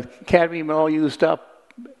 Cadmium all used up.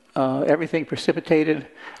 Everything precipitated,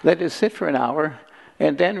 let it sit for an hour,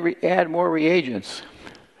 and then add more reagents.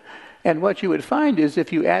 And what you would find is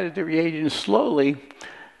if you added the reagents slowly,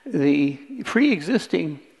 the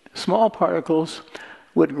pre-existing small particles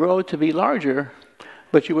would grow to be larger,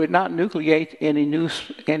 but you would not nucleate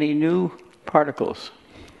any new particles.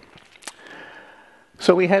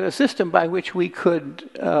 So we had a system by which we could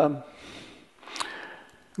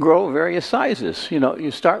grow various sizes. You know,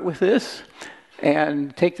 you start with this,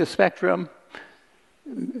 and take the spectrum,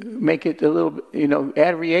 make it a little, you know,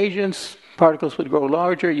 add reagents, particles would grow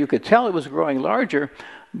larger. You could tell it was growing larger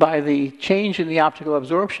by the change in the optical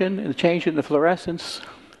absorption and the change in the fluorescence.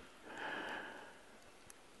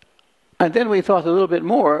 And then we thought a little bit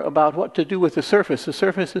more about what to do with the surface. The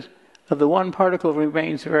surface of the one particle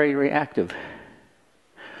remains very reactive.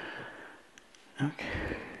 Okay.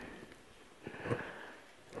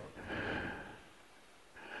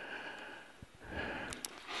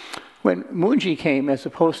 When Moungi came as a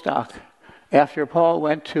postdoc, after Paul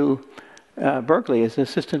went to Berkeley as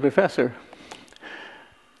assistant professor,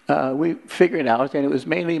 we figured out, and it was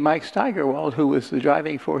mainly Mike Steigerwald who was the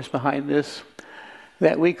driving force behind this,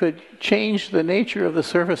 that we could change the nature of the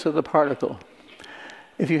surface of the particle.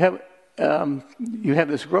 If you have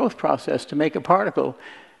this growth process to make a particle,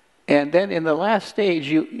 and then in the last stage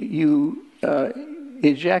you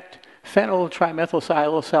eject phenyl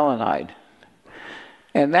trimethylsiloselenide.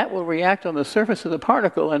 And that will react on the surface of the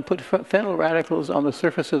particle and put phenyl radicals on the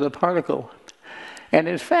surface of the particle. And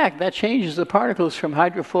in fact, that changes the particles from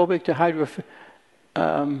hydrophobic to hydrophilic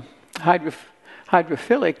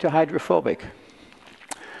to hydrophobic.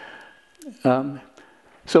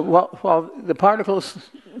 So while the particles,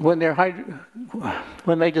 when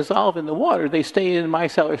they dissolve in the water, they stay in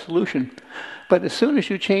micellar solution. But as soon as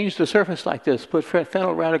you change the surface like this, put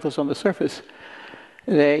phenyl radicals on the surface,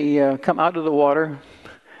 they come out of the water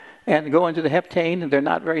and go into the heptane. They're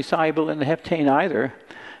not very soluble in the heptane either.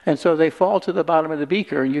 And so they fall to the bottom of the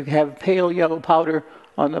beaker, and you have pale yellow powder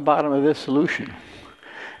on the bottom of this solution.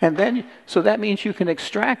 And then, so that means you can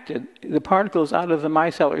extract the particles out of the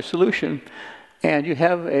micellar solution, and you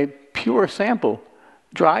have a pure sample,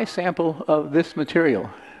 dry sample of this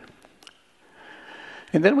material.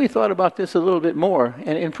 And then we thought about this a little bit more,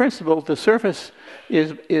 and in principle, the surface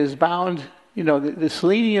is bound, you know, the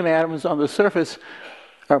selenium atoms on the surface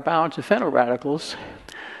are bound to phenyl radicals.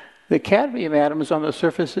 The cadmium atoms on the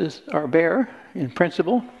surfaces are bare, in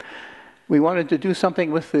principle. We wanted to do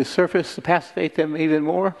something with the surface to passivate them even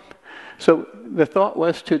more. So the thought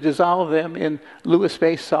was to dissolve them in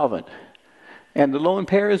Lewis-based solvent. And the lone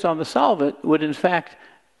pairs on the solvent would in fact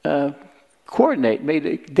coordinate, made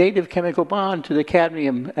a dative chemical bond to the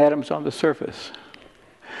cadmium atoms on the surface.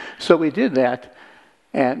 So we did that,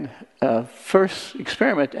 and first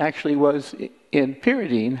experiment actually was in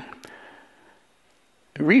pyridine,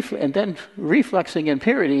 and then refluxing in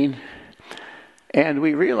pyridine, and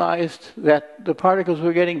we realized that the particles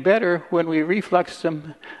were getting better when we refluxed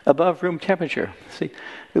them above room temperature. See,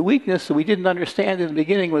 the weakness that we didn't understand in the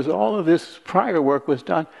beginning was all of this prior work was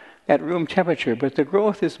done at room temperature, but the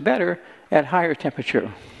growth is better at higher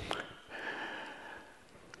temperature.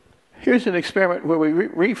 Here's an experiment where we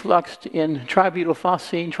refluxed in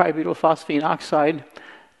tributylphosphine oxide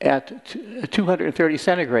at 230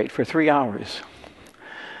 centigrade for 3 hours.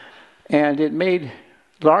 And it made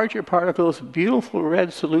larger particles, beautiful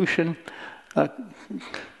red solution of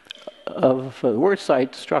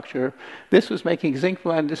wurtzite structure. This was making zinc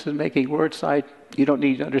blende, this is making wurtzite. You don't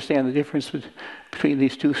need to understand the difference between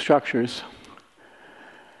these two structures.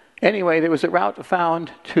 Anyway, there was a route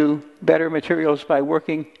found to better materials by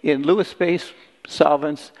working in Lewis-based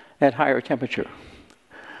solvents at higher temperature.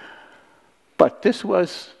 But this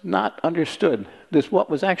was not understood. What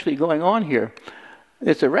was actually going on here.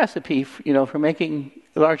 It's a recipe, you know, for making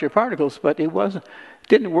larger particles, but it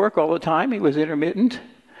didn't work all the time. It was intermittent,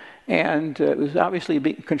 and it was obviously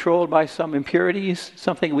being controlled by some impurities,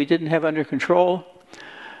 something we didn't have under control.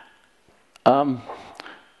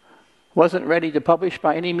 Wasn't ready to publish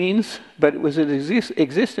by any means, but it was an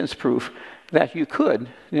existence proof that you could.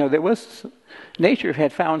 You know, nature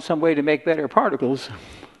had found some way to make better particles.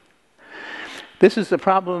 This is the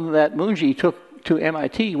problem that Moungi took to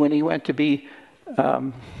MIT when he went to be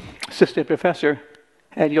assistant professor,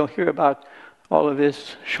 and you'll hear about all of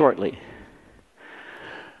this shortly.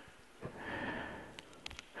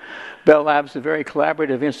 Bell Labs is a very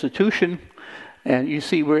collaborative institution, and you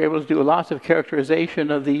see we're able to do lots of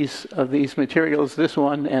characterization of these materials, this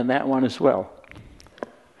one and that one as well.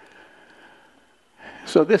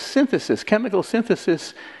 So this synthesis, chemical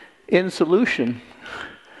synthesis in solution,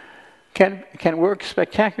 can work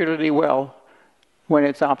spectacularly well when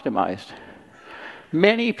it's optimized.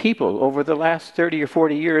 Many people over the last 30 or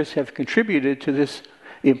 40 years have contributed to this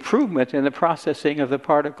improvement in the processing of the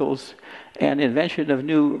particles and invention of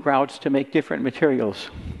new routes to make different materials.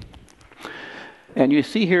 And you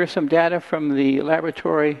see here some data from the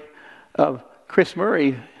laboratory of Chris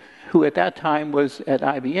Murray, who at that time was at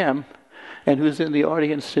IBM and who's in the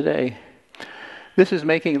audience today. This is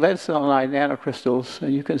making lead selenide nanocrystals,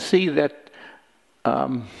 and you can see that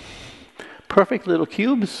perfect little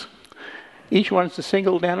cubes. Each one's a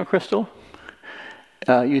single nanocrystal.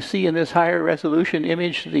 You see in this higher resolution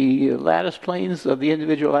image the lattice planes of the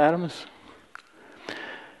individual atoms.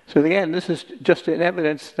 So again, this is just an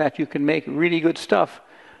evidence that you can make really good stuff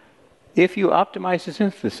if you optimize the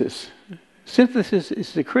synthesis. synthesis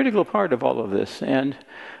is the critical part of all of this. And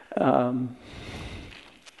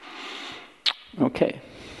okay.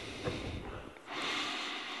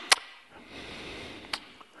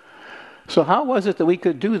 So how was it that we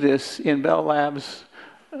could do this in Bell Labs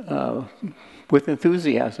with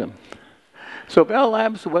enthusiasm? So Bell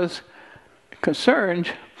Labs was concerned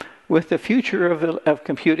with the future of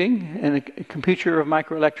computing and the future of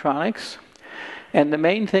microelectronics. And the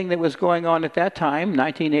main thing that was going on at that time,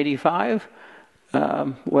 1985,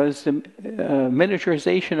 was the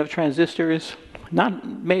miniaturization of transistors,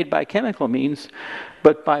 not made by chemical means,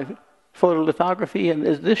 but by photolithography. And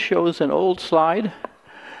this shows an old slide,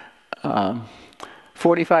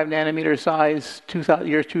 45 nanometer size,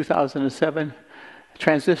 year 2007,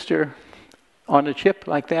 transistor on a chip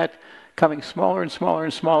like that, coming smaller and smaller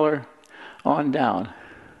and smaller on down.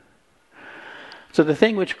 So the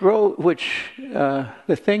thing which drove the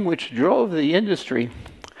industry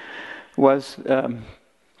was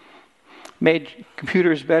made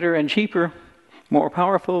computers better and cheaper, more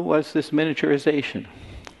powerful, was this miniaturization.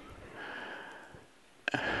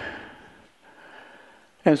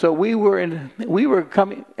 And so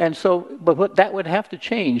but that would have to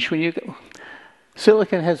change.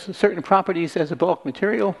 Silicon has certain properties as a bulk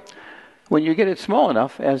material. When you get it small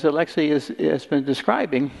enough, as Alexei has been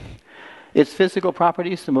describing, its physical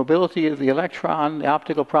properties, the mobility of the electron, the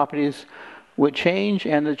optical properties would change,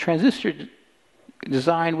 and the transistor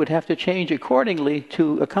design would have to change accordingly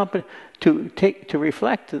to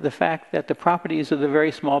reflect the fact that the properties of the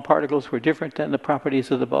very small particles were different than the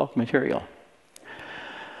properties of the bulk material.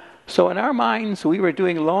 So in our minds, we were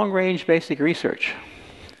doing long-range basic research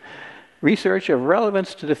of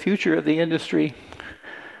relevance to the future of the industry,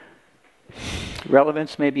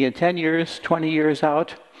 relevance maybe in 10 years, 20 years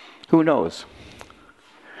out, who knows?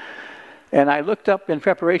 And I looked up in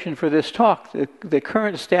preparation for this talk the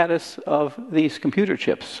current status of these computer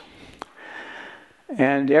chips.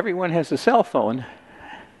 And everyone has a cell phone.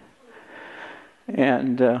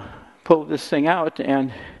 And pulled this thing out,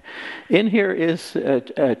 and in here is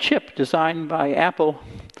a chip designed by Apple,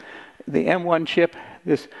 the M1 chip.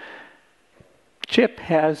 This chip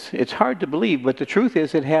has, it's hard to believe, but the truth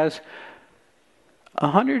is it has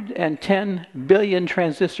 110 billion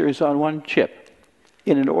transistors on one chip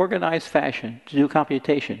in an organized fashion to do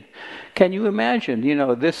computation. Can you imagine,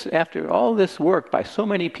 this, after all this work by so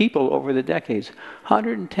many people over the decades,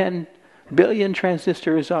 110 billion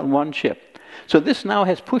transistors on one chip. So this now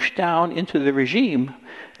has pushed down into the regime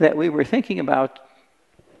that we were thinking about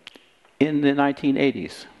in the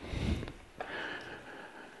 1980s.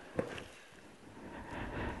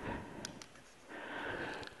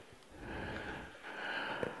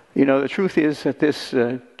 The truth is that this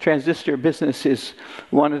transistor business is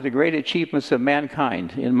one of the great achievements of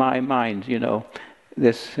mankind, in my mind.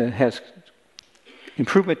 This has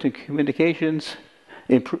improvement in communications,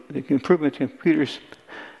 improvement in computers,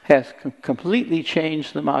 has completely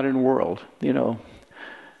changed the modern world,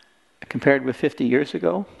 compared with 50 years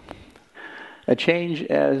ago. A change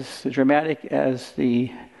as dramatic as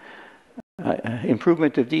the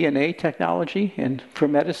improvement of DNA technology and for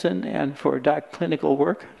medicine and for clinical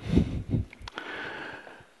work.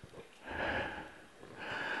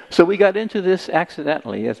 So we got into this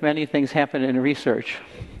accidentally, as many things happen in research.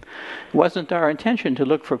 It wasn't our intention to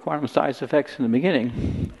look for quantum size effects in the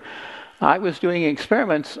beginning. I was doing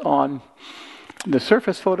experiments on the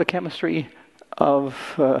surface photochemistry of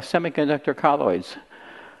semiconductor colloids.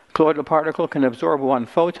 Colloidal particle can absorb one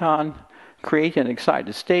photon, create an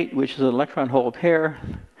excited state, which is an electron-hole pair.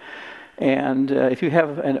 And if you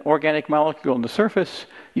have an organic molecule on the surface,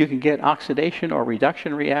 you can get oxidation or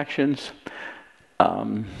reduction reactions.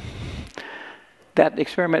 That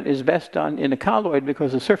experiment is best done in a colloid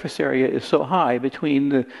because the surface area is so high between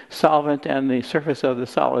the solvent and the surface of the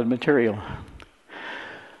solid material.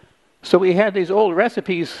 So we had these old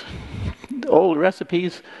recipes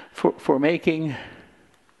for making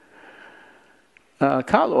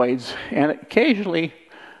colloids, and occasionally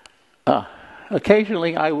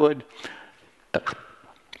I would.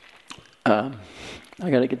 I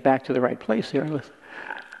got to get back to the right place here.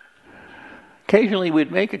 Occasionally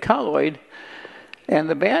we'd make a colloid, and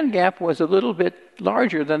the band gap was a little bit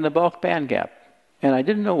larger than the bulk band gap, and I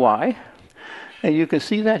didn't know why. And you can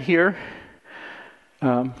see that here.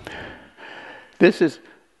 This is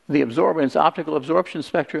the absorbance, optical absorption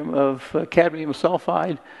spectrum of cadmium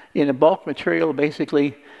sulfide in a bulk material.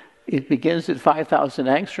 Basically, it begins at 5,000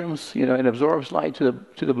 angstroms. It absorbs light to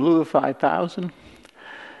the blue of 5,000.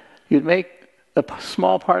 You'd make a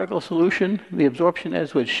small particle solution. The absorption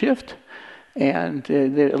edge would shift, and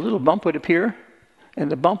a little bump would appear. And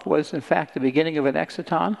the bump was, in fact, the beginning of an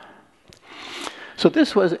exciton. So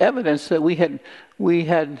this was evidence that we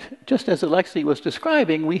had, just as Alexei was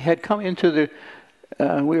describing, we had come into the,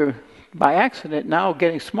 we were by accident now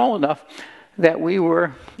getting small enough that we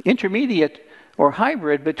were intermediate or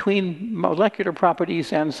hybrid between molecular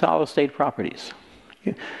properties and solid state properties.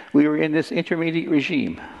 We were in this intermediate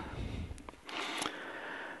regime.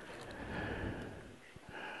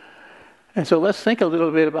 And so let's think a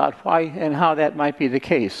little bit about why and how that might be the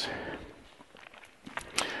case.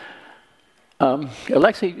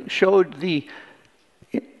 Alexei showed the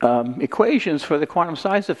equations for the quantum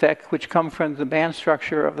size effect, which come from the band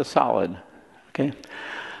structure of the solid. Okay,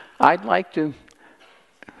 I'd like to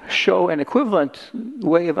show an equivalent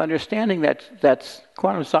way of understanding that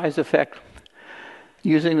quantum size effect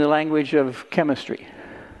using the language of chemistry.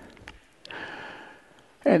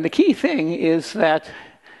 And the key thing is that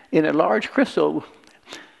in a large crystal,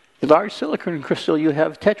 a large silicon crystal, you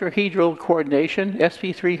have tetrahedral coordination,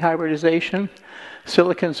 sp3 hybridization,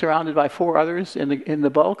 silicon surrounded by 4 others in the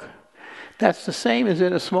bulk. That's the same as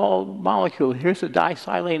in a small molecule. Here's a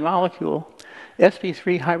disilane molecule,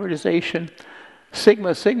 sp3 hybridization,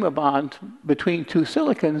 sigma-sigma bond between 2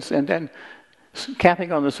 silicons, and then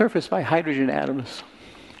capping on the surface by hydrogen atoms.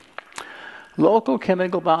 Local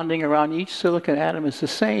chemical bonding around each silicon atom is the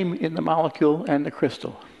same in the molecule and the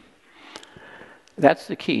crystal. That's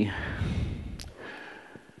the key.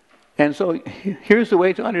 And so here's the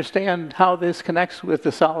way to understand how this connects with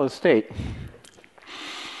the solid state.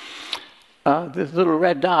 This little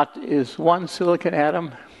red dot is 1 silicon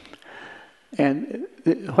atom, and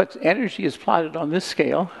what energy is plotted on this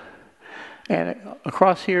scale. And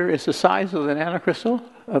across here is the size of the nanocrystal,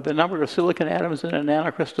 of the number of silicon atoms in a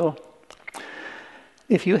nanocrystal.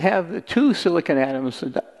 If you have the 2 silicon atoms,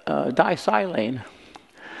 disilane,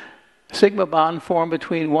 sigma bond formed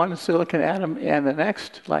between 1 silicon atom and the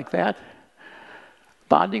next, like that.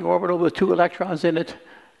 Bonding orbital with 2 electrons in it,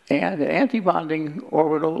 and an anti-bonding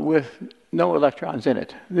orbital with no electrons in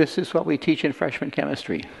it. This is what we teach in freshman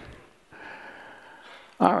chemistry.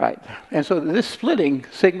 All right, and so this splitting,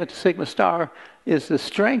 sigma to sigma star, is the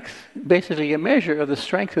strength, basically a measure of the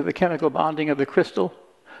strength of the chemical bonding of the crystal.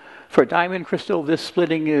 For a diamond crystal, this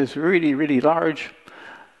splitting is really, really large.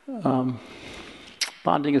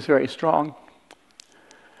 Bonding is very strong.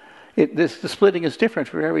 The splitting is different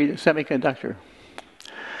for every semiconductor.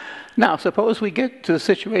 Now, suppose we get to the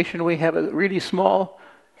situation we have a really small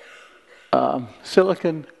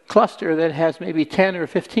silicon cluster that has maybe 10 or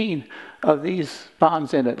 15 of these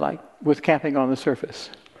bonds in it, like with capping on the surface.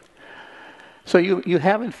 So you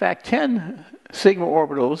have, in fact, 10 sigma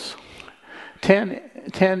orbitals, 10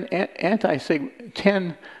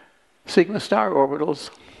 sigma star orbitals.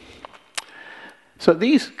 So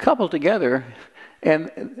these couple together,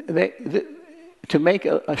 and to make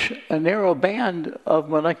a narrow band of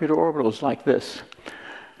molecular orbitals like this,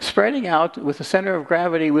 spreading out with the center of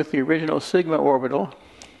gravity with the original sigma orbital.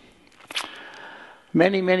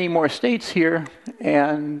 Many, many more states here,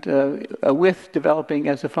 and a width developing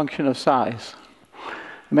as a function of size.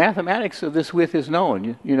 The mathematics of this width is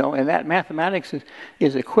known, you know, and that mathematics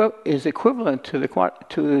is equivalent to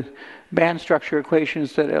the band structure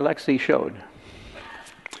equations that Alexei showed.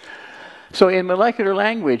 So in molecular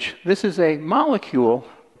language, this is a molecule,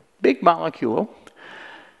 big molecule.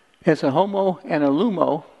 It's a HOMO and a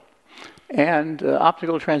LUMO, and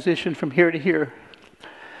optical transition from here to here.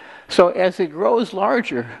 So as it grows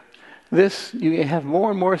larger, you have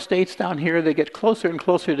more and more states down here. They get closer and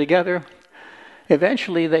closer together.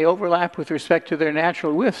 Eventually, they overlap with respect to their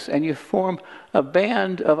natural widths, and you form a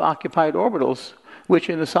band of occupied orbitals, which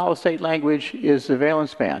in the solid-state language is the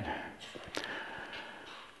valence band.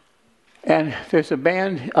 And there's a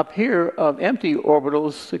band up here of empty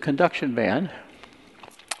orbitals, the conduction band.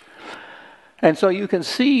 And so you can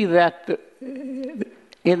see that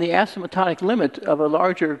in the asymptotic limit of a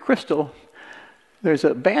larger crystal, there's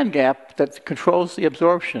a band gap that controls the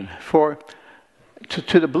absorption.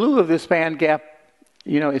 To the blue of this band gap,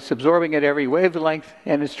 you know, it's absorbing at every wavelength,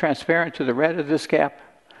 and it's transparent to the red of this gap.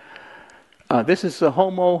 This is the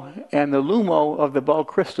HOMO and the LUMO of the bulk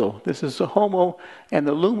crystal. This is the HOMO and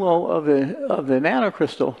the LUMO of the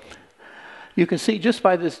nanocrystal. You can see just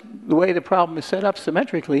by the way the problem is set up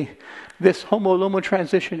symmetrically, this HOMO-LUMO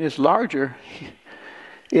transition is larger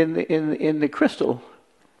in the crystal,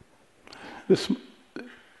 the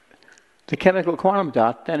chemical quantum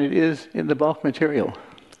dot, than it is in the bulk material.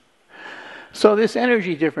 So this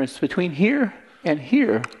energy difference between here and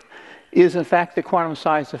here is in fact the quantum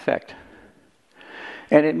size effect.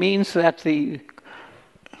 And it means that the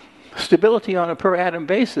stability on a per atom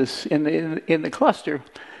basis in the cluster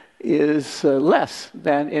is less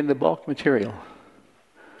than in the bulk material.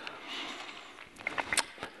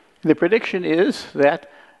 The prediction is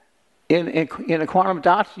that in a quantum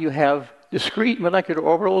dot, you have discrete molecular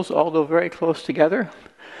orbitals, although very close together.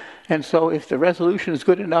 And so if the resolution is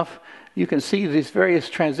good enough, you can see these various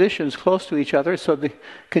transitions close to each other. So the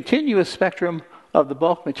continuous spectrum of the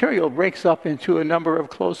bulk material breaks up into a number of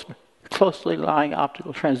closely lying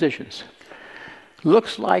optical transitions.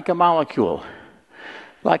 Looks like a molecule,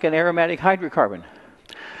 like an aromatic hydrocarbon.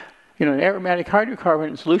 You know, an aromatic hydrocarbon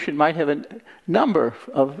in solution might have a number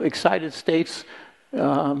of excited states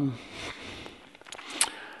that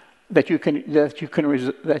you can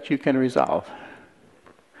resolve.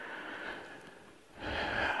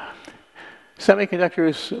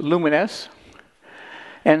 Semiconductors luminesce,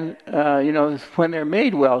 and you know, when they're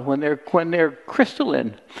made well, when they're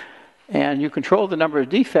crystalline, and you control the number of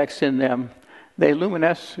defects in them, they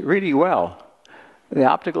luminesce really well. The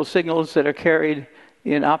optical signals that are carried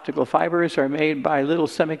in optical fibers are made by little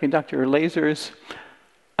semiconductor lasers.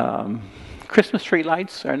 Christmas tree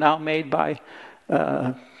lights are now made by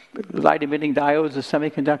light-emitting diodes of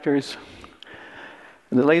semiconductors.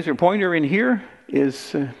 The laser pointer in here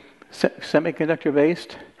is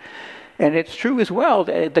semiconductor-based. And it's true as well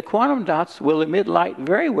that the quantum dots will emit light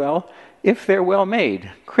very well if they're well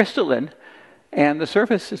made, crystalline, and the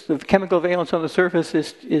surface, the chemical valence on the surface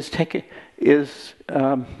is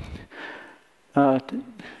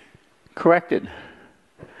corrected.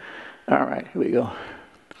 All right, here we go.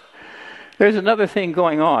 There's another thing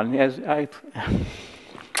going on.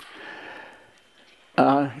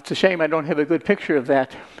 It's a shame I don't have a good picture of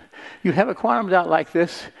that. You have a quantum dot like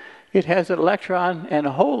this. It has an electron and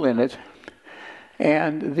a hole in it,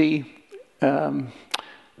 and the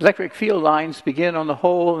electric field lines begin on the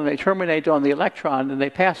hole and they terminate on the electron, and they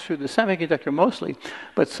pass through the semiconductor mostly,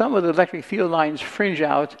 but some of the electric field lines fringe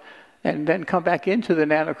out and then come back into the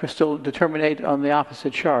nanocrystal to terminate on the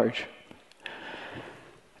opposite charge.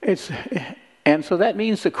 And so that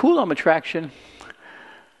means the Coulomb attraction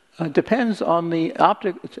depends on the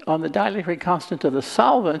dielectric constant of the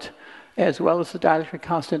solvent as well as the dielectric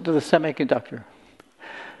constant of the semiconductor.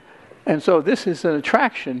 And so this is an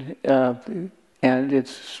attraction, and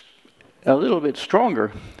it's a little bit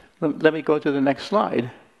stronger. Let me go to the next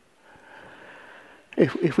slide.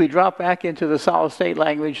 If we drop back into the solid state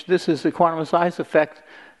language, this is the quantum size effect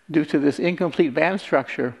due to this incomplete band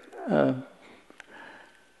structure.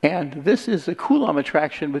 And this is the Coulomb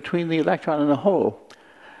attraction between the electron and the hole.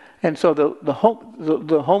 And so the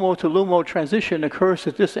HOMO to LUMO transition occurs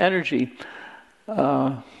at this energy,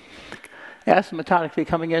 asymptotically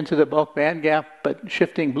coming into the bulk band gap, but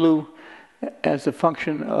shifting blue as a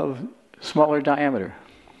function of smaller diameter.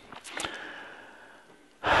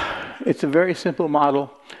 It's a very simple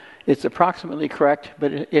model. It's approximately correct,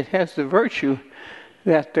 but it has the virtue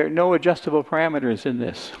that there are no adjustable parameters in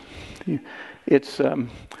this. It's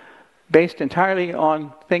based entirely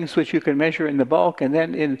on things which you can measure in the bulk, and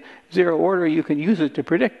then in zero order you can use it to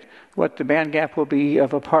predict what the band gap will be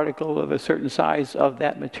of a particle of a certain size of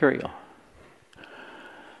that material.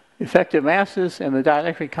 Effective masses and the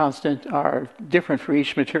dielectric constant are different for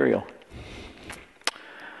each material.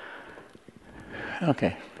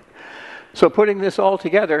 Okay. So putting this all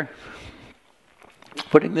together,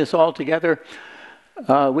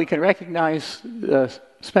 we can recognize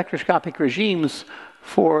spectroscopic regimes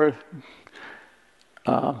for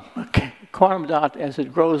quantum dot as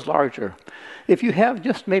it grows larger. If you have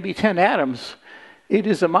just maybe 10 atoms, it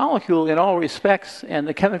is a molecule in all respects, and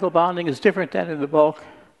the chemical bonding is different than in the bulk,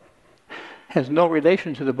 has no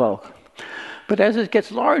relation to the bulk. But as it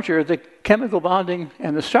gets larger, the chemical bonding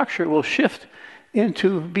and the structure will shift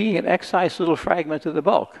into being an excised little fragment of the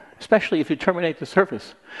bulk, especially if you terminate the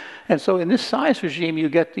surface. And so in this size regime, you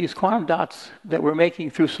get these quantum dots that we're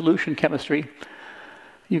making through solution chemistry.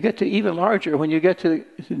 You get to even larger. When you get to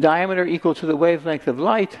diameter equal to the wavelength of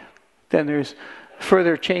light, then there's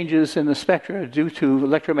further changes in the spectra due to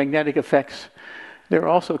electromagnetic effects. There are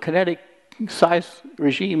also kinetic size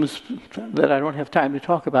regimes that I don't have time to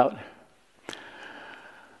talk about.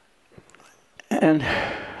 And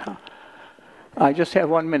I just have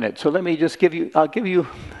 1 minute, so let me just I'll give you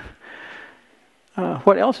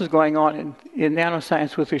what else is going on in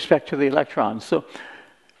nanoscience with respect to the electrons. So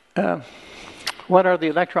what are the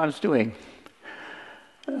electrons doing?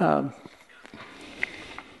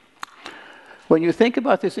 When you think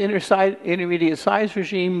about this intermediate size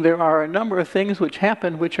regime, there are a number of things which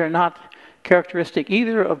happen which are not characteristic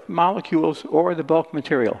either of molecules or the bulk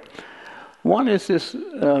material. One is this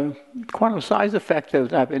quantum size effect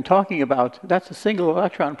that I've been talking about. That's a single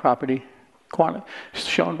electron property,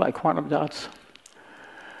 shown by quantum dots.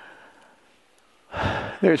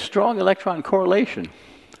 There's strong electron correlation.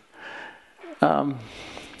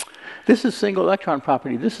 This is single electron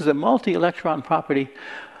property. This is a multi-electron property.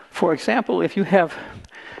 For example, if you have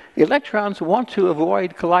electrons want to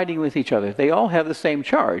avoid colliding with each other. They all have the same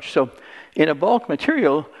charge. So in a bulk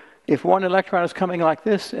material, if one electron is coming like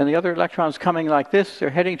this and the other electron is coming like this, they're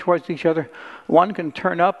heading towards each other. One can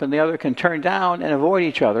turn up and the other can turn down and avoid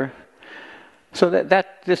each other. So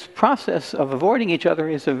that this process of avoiding each other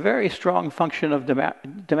is a very strong function of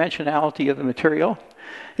dimensionality of the material.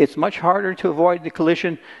 It's much harder to avoid the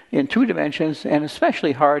collision in 2 dimensions, and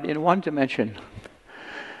especially hard in 1 dimension.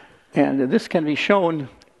 And this can be shown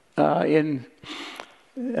in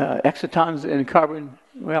excitons and carbon.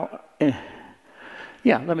 Well,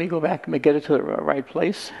 yeah, let me go back and get it to the right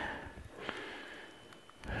place.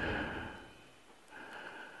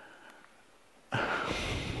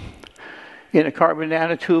 In a carbon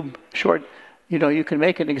nanotube, you can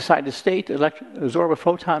make an excited state, absorb a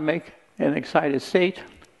photon, make an excited state.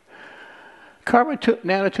 Carbon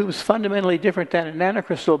nanotube is fundamentally different than a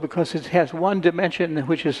nanocrystal because it has 1 dimension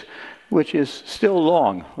which is still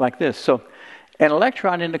long, like this. So an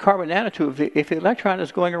electron in the carbon nanotube, if the electron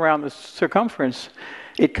is going around the circumference,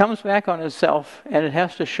 it comes back on itself and it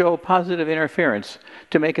has to show positive interference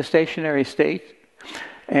to make a stationary state.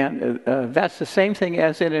 And that's the same thing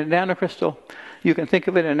as in a nanocrystal. You can think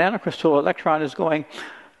of it in a nanocrystal, electron is going,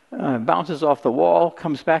 bounces off the wall,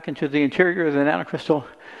 comes back into the interior of the nanocrystal,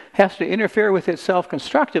 has to interfere with itself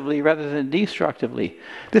constructively rather than destructively.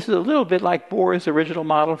 This is a little bit like Bohr's original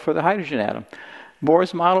model for the hydrogen atom.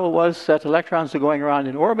 Bohr's model was that electrons are going around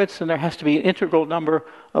in orbits and there has to be an integral number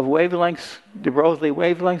of wavelengths, de Broglie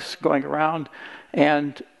wavelengths going around,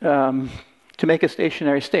 and to make a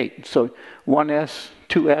stationary state. So 1s,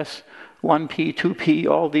 2s, 1p, 2p,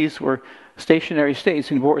 all these were stationary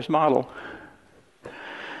states in Bohr's model.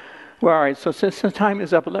 Well, all right, so since the time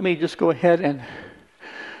is up, let me just go ahead and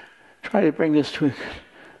try to bring this to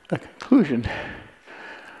a conclusion.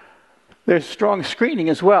 There's strong screening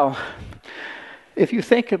as well. If you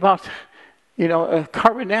think about, a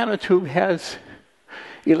carbon nanotube has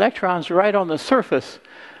electrons right on the surface,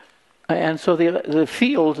 and so the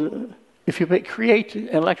field, if you create an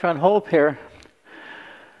electron hole pair,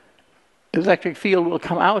 electric field will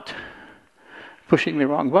come out, pushing the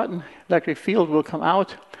wrong button, electric field will come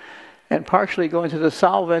out and partially go into the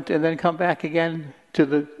solvent and then come back again to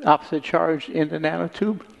the opposite charge in the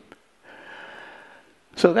nanotube.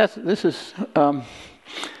 So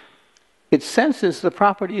it senses the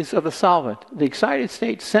properties of the solvent. The excited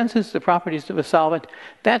state senses the properties of a solvent.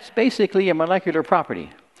 That's basically a molecular property.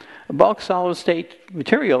 A bulk solid state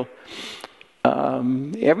material,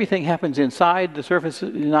 everything happens inside. The surface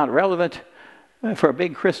is not relevant. For a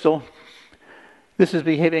big crystal, this is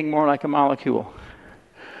behaving more like a molecule.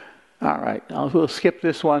 All right, we'll skip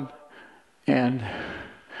this one and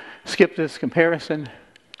skip this comparison.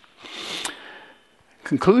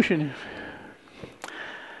 Conclusion.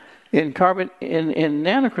 In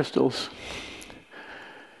nanocrystals,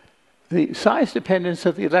 the size dependence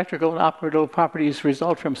of the electrical and optical properties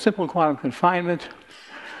result from simple quantum confinement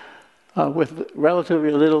with relatively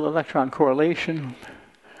little electron correlation.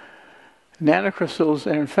 Nanocrystals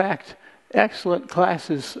are in fact excellent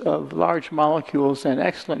classes of large molecules and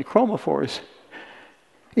excellent chromophores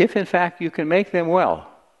if in fact you can make them well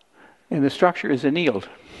and the structure is annealed.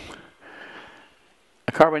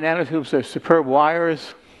 Carbon nanotubes are superb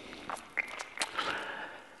wires.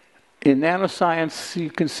 In nanoscience, you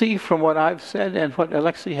can see from what I've said and what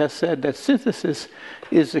Alexei has said that synthesis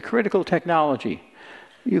is the critical technology.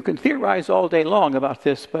 You can theorize all day long about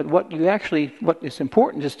this, but what is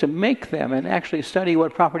important is to make them and actually study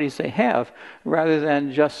what properties they have rather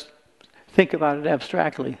than just think about it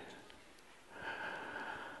abstractly.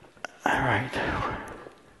 All right.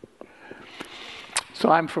 So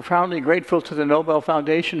I'm profoundly grateful to the Nobel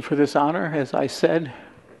Foundation for this honor, as I said.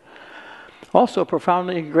 Also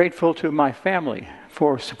profoundly grateful to my family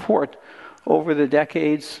for support over the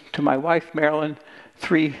decades, to my wife, Marilyn,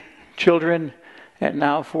 3 children, and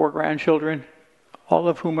now 4 grandchildren, all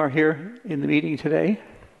of whom are here in the meeting today.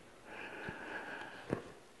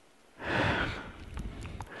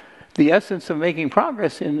 The essence of making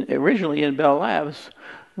progress originally in Bell Labs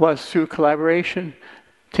was through collaboration.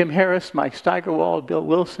 Tim Harris, Mike Steigerwald, Bill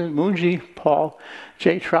Wilson, Moungi, Paul,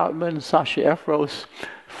 Jay Troutman, Sasha Efros,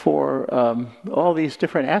 for all these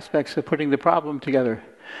different aspects of putting the problem together.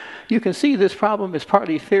 You can see this problem is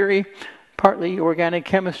partly theory, partly organic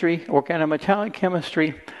chemistry, organometallic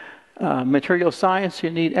chemistry, material science.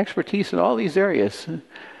 You need expertise in all these areas.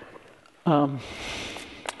 Going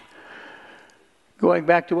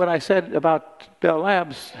back to what I said about Bell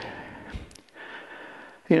Labs,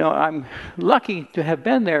 You know, I'm lucky to have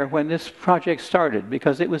been there when this project started,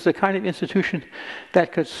 because it was the kind of institution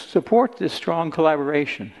that could support this strong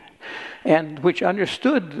collaboration and which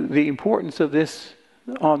understood the importance of this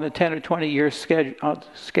on the 10 or 20 year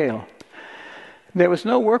scale. There was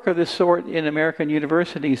no work of this sort in American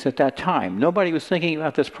universities at that time. Nobody was thinking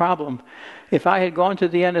about this problem. If I had gone to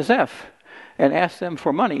the NSF and asked them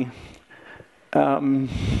for money,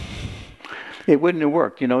 it wouldn't have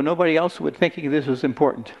worked. You know, nobody else would thinking this was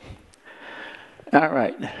important. All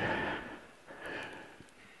right.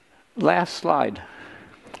 Last slide.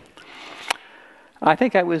 I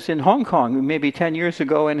think I was in Hong Kong maybe 10 years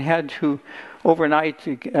ago and had to overnight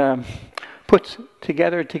put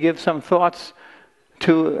together to give some thoughts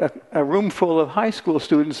to a room full of high school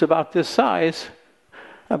students about this size,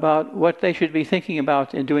 about what they should be thinking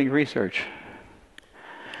about in doing research.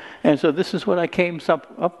 And so this is what I came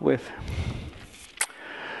up with.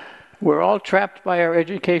 We're all trapped by our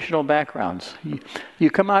educational backgrounds. You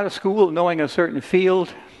come out of school knowing a certain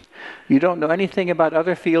field. You don't know anything about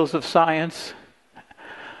other fields of science.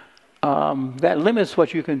 That limits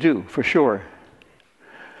what you can do, for sure.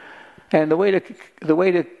 And the way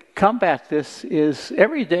to combat this is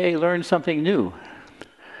every day learn something new.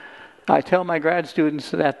 I tell my grad students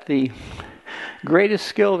that the greatest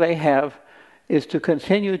skill they have is to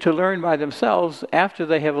continue to learn by themselves after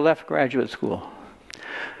they have left graduate school.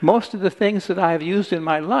 Most of the things that I have used in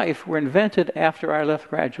my life were invented after I left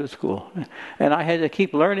graduate school, and I had to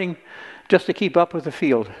keep learning just to keep up with the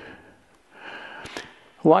field.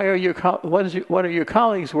 What are your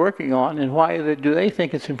colleagues working on, and why do they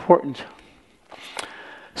think it's important?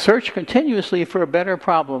 Search continuously for a better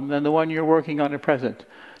problem than the one you're working on at present.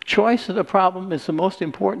 Choice of the problem is the most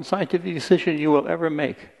important scientific decision you will ever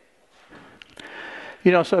make.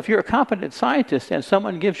 You know, so if you're a competent scientist and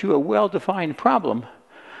someone gives you a well-defined problem,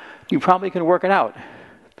 you probably can work it out.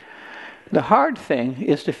 The hard thing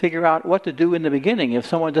is to figure out what to do in the beginning if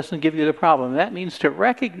someone doesn't give you the problem. That means to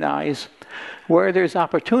recognize where there's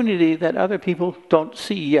opportunity that other people don't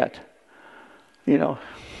see yet. You know,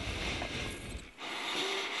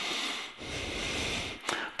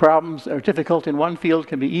 problems are difficult in one field,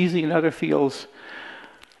 can be easy in other fields.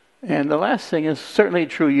 And the last thing is certainly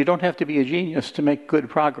true. You don't have to be a genius to make good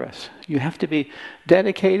progress. You have to be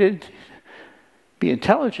dedicated, be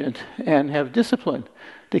intelligent, and have discipline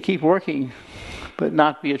to keep working, but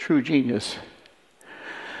not be a true genius.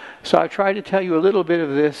 So I tried to tell you a little bit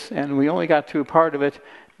of this, and we only got through part of it,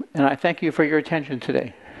 and I thank you for your attention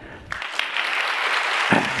today.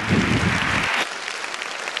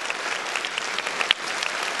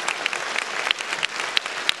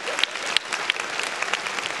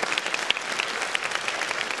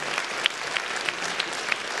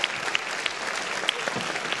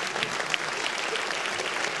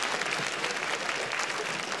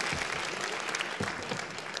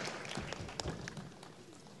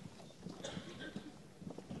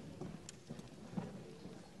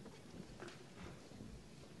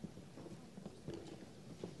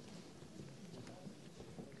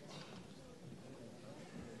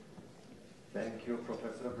 Thank you,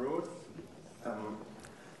 Professor Brus.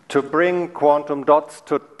 To bring quantum dots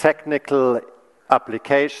to technical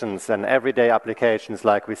applications and everyday applications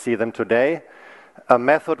like we see them today, a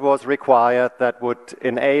method was required that would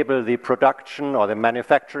enable the production or the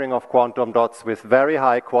manufacturing of quantum dots with very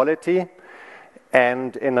high quality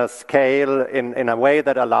and in a scale, in a way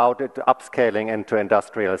that allowed it upscaling into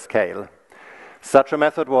industrial scale. Such a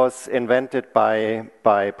method was invented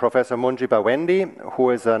by Professor Moungi Bawendi, who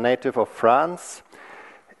is a native of France,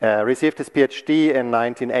 received his PhD in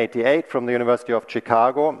 1988 from the University of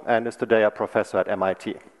Chicago, and is today a professor at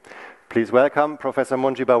MIT. Please welcome Professor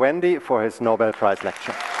Moungi Bawendi for his Nobel Prize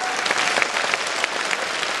lecture.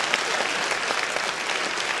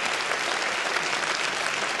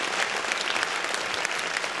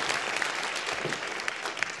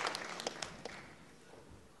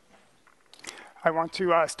 I want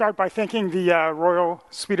to start by thanking the Royal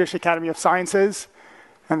Swedish Academy of Sciences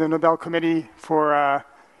and the Nobel Committee for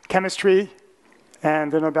Chemistry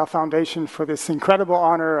and the Nobel Foundation for this incredible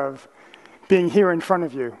honor of being here in front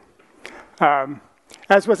of you.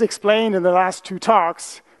 As was explained in the last two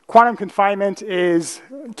talks, quantum confinement is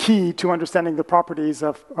key to understanding the properties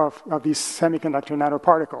of these semiconductor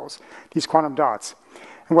nanoparticles, these quantum dots.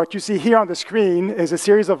 And what you see here on the screen is a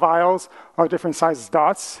series of vials of different sizes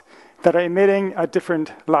dots that are emitting at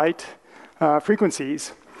different light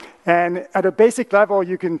frequencies. And at a basic level,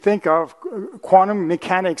 you can think of quantum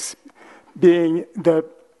mechanics being the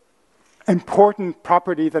important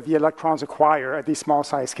property that the electrons acquire at this small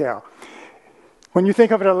size scale. When you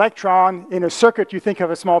think of an electron in a circuit, you think of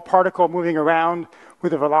a small particle moving around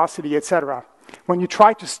with a velocity, etc. When you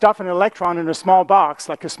try to stuff an electron in a small box,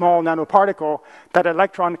 like a small nanoparticle, that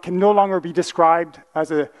electron can no longer be described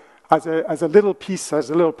as a little piece, as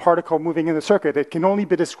a little particle moving in the circuit. It can only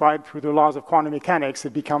be described through the laws of quantum mechanics.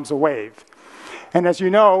 It becomes a wave. And as you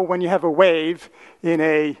know, when you have a wave in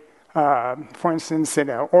a, for instance, in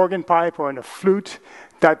an organ pipe or in a flute,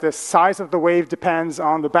 that the size of the wave depends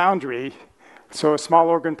on the boundary. So a small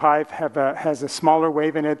organ pipe has a smaller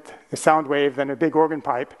wave in it, a sound wave, than a big organ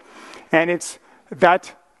pipe. And it's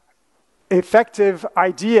that effective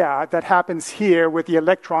idea that happens here with the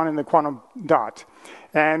electron and the quantum dot.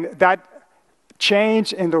 And that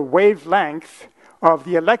change in the wavelength of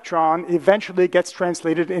the electron eventually gets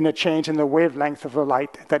translated in a change in the wavelength of the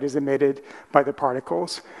light that is emitted by the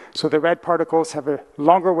particles. So the red particles have a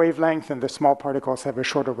longer wavelength and the small particles have a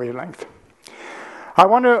shorter wavelength. I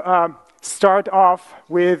want to start off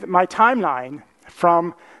with my timeline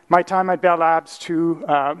from my time at Bell Labs to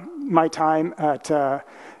my time at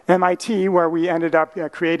MIT, where we ended up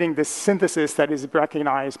creating this synthesis that is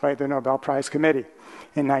recognized by the Nobel Prize Committee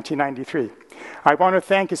in 1993. I want to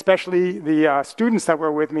thank especially the students that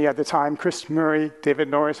were with me at the time, Chris Murray, David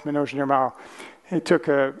Norris, Manoj Nirmal. It took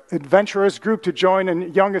an adventurous group to join a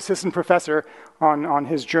young assistant professor on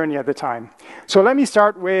his journey at the time. So let me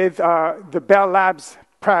start with the Bell Labs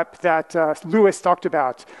prep that Lewis talked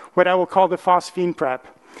about, what I will call the phosphine prep.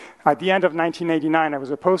 At the end of 1989, I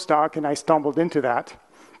was a postdoc, and I stumbled into that.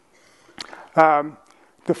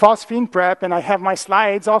 The phosphine prep, and I have my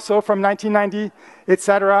slides also from 1990,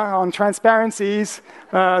 etc., on transparencies.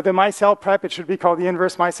 The micelle prep, it should be called the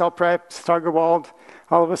inverse micelle prep. Steigerwald,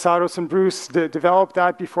 Alvasados, and Brus developed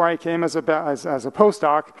that before I came as a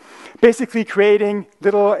postdoc, basically creating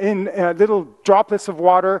little droplets of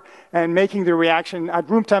water and making the reaction at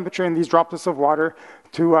room temperature in these droplets of water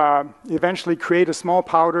to eventually create a small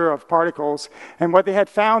powder of particles. And what they had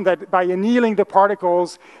found that by annealing the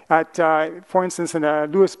particles at, for instance, in a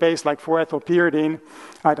Lewis space like 4-ethylpyridine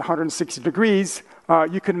at 160 degrees,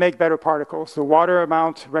 you could make better particles. The water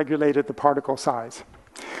amount regulated the particle size.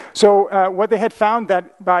 So what they had found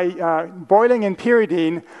that by boiling in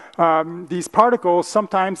pyridine, these particles,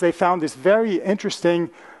 sometimes they found this very interesting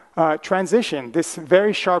transition, this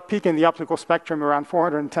very sharp peak in the optical spectrum around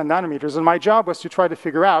 410 nanometers. And my job was to try to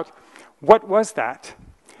figure out what was that.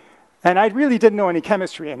 And I really didn't know any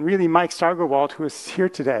chemistry. And really, Mike Steigerwald, who is here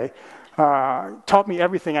today, taught me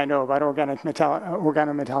everything I know about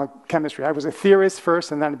organometallic chemistry. I was a theorist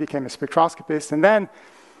first, and then I became a spectroscopist. And then,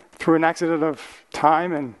 through an accident of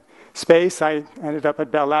time and space, I ended up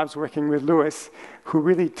at Bell Labs working with Lewis, who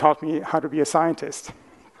really taught me how to be a scientist.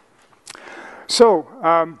 So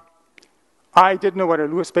I didn't know what a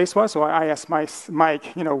Lewis space was, so I asked Mike,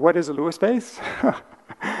 what is a Lewis space?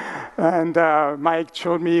 And Mike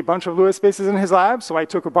showed me a bunch of Lewis spaces in his lab, so I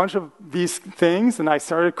took a bunch of these things and I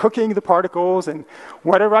started cooking the particles and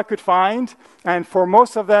whatever I could find. And for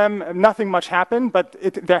most of them, nothing much happened, but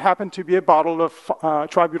there happened to be a bottle of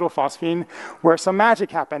tributylphosphine where some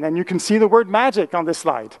magic happened. And you can see the word magic on this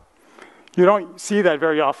slide. You don't see that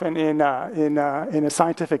very often in a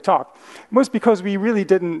scientific talk. It was because we really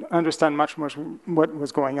didn't understand much what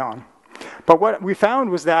was going on. But what we found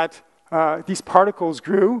was that these particles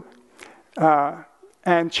grew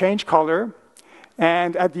and changed color.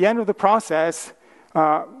 And at the end of the process,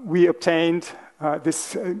 we obtained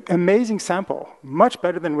this amazing sample, much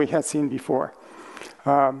better than we had seen before.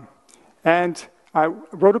 And I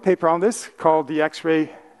wrote a paper on this called the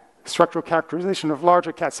X-ray structural characterization of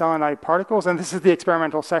larger cat selenide particles, and this is the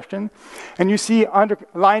experimental section. And you see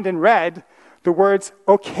underlined in red the words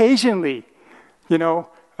occasionally.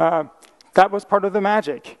 That was part of the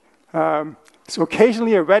magic. So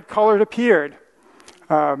occasionally a red color appeared.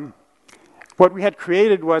 What we had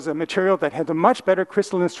created was a material that had a much better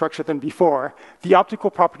crystalline structure than before. The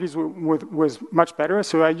optical properties was much better.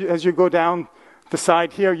 So as you go down the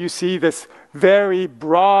side here, you see this very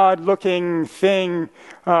broad-looking thing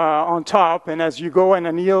on top. And as you go and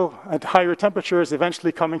anneal at higher temperatures,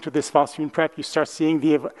 eventually coming to this phosphine prep, you start seeing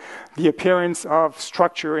the appearance of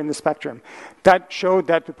structure in the spectrum. That showed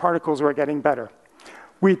that the particles were getting better.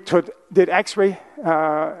 We did X-ray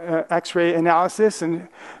analysis, and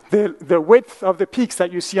the width of the peaks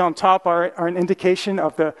that you see on top are an indication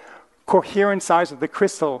of the coherent size of the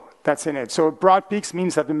crystal that's in it. So broad peaks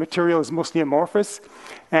means that the material is mostly amorphous,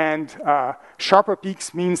 and sharper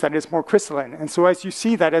peaks means that it's more crystalline. And so as you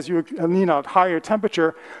see that, as you anneal at higher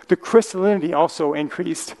temperature, the crystallinity also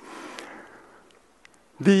increased.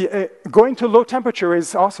 Going to low temperature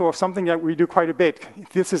is also something that we do quite a bit.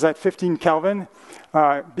 This is at 15 Kelvin,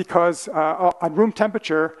 because at room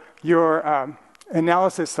temperature, your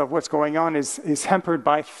analysis of what's going on is hampered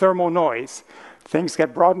by thermal noise. Things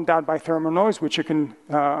get broadened out by thermal noise, which you can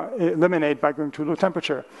eliminate by going to low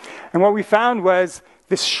temperature. And what we found was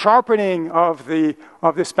this sharpening of the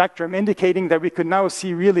spectrum, indicating that we could now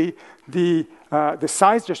see really the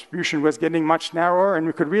size distribution was getting much narrower, and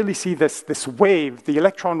we could really see this wave, the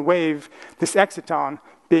electron wave, this exciton,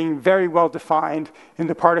 being very well defined in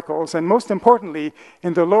the particles. And most importantly,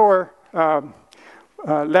 in the lower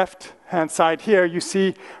left-hand side here, you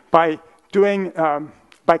see by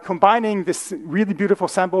combining this really beautiful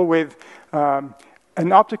sample with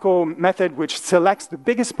an optical method which selects the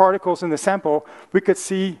biggest particles in the sample, we could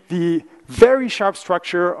see the very sharp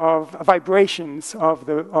structure of vibrations of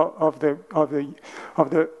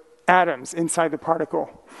the atoms inside the particle.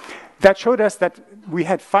 That showed us that we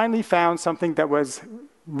had finally found something that was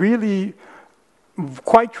really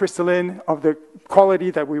quite crystalline of the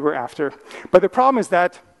quality that we were after. But the problem is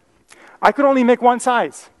that I could only make one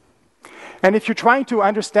size. And if you're trying to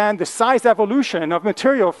understand the size evolution of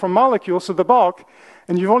material from molecules to the bulk,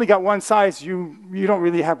 and you've only got one size, you don't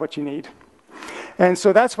really have what you need. And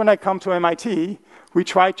so that's when I come to MIT. We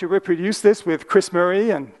tried to reproduce this with Chris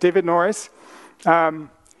Murray and David Norris,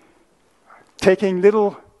 taking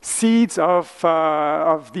little seeds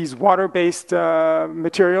of these water-based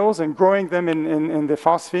materials and growing them in the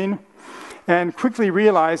phosphine, and quickly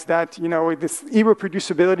realized that this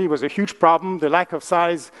irreproducibility was a huge problem. The lack of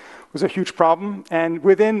size was a huge problem. And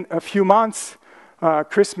within a few months,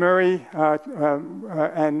 Chris Murray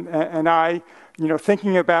and I,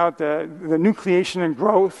 thinking about the nucleation and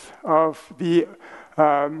growth of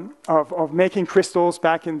making crystals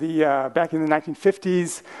back in the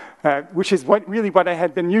 1950s, which is what I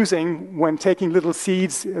had been using when taking little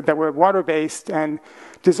seeds that were water-based and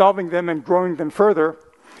dissolving them and growing them further.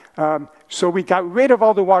 So we got rid of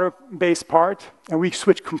all the water-based part, and we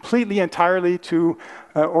switched completely entirely to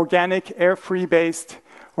organic, air-free based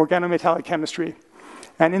organometallic chemistry.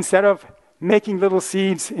 And instead of making little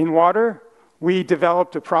seeds in water, we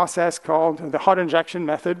developed a process called the hot injection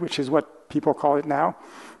method, which is what people call it now,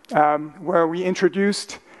 where we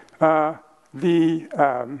introduced and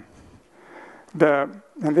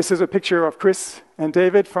this is a picture of Chris and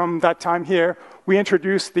David from that time here. We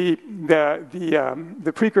introduced the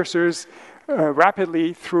precursors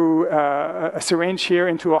rapidly through a syringe here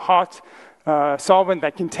into a hot solvent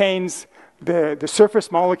that contains the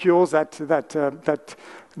surface molecules that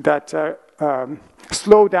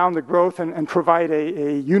slow down the growth and provide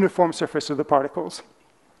a uniform surface of the particles.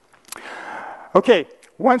 Okay,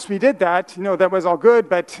 once we did that, that was all good,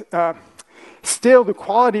 but still the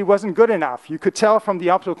quality wasn't good enough. You could tell from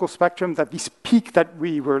the optical spectrum that these peaks that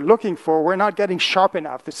we were looking for were not getting sharp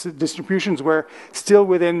enough. The distributions were still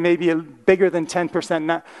within maybe a bigger than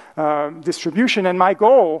 10% distribution, and my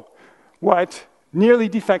goal was nearly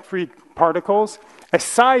defect-free particles, a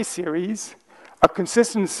size series, a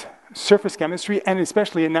consistent surface chemistry, and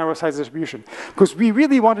especially a narrow size distribution. Because we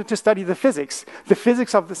really wanted to study the physics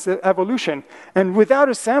of this evolution. And without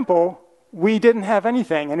a sample, we didn't have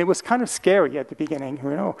anything. And it was kind of scary at the beginning.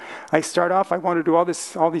 I start off, I want to do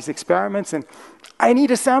all these experiments, and I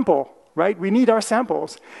need a sample, right? We need our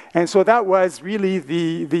samples. And so that was really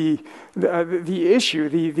the issue,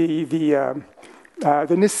 the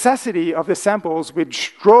necessity of the samples,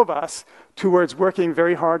 which drove us towards working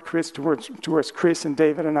very hard, towards Chris and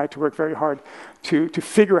David and I to work very hard to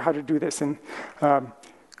figure out how to do this. And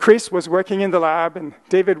Chris was working in the lab, and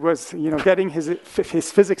David was getting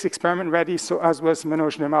his physics experiment ready. So as was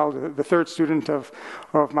Manoj Nimal, the third student of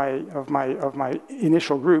my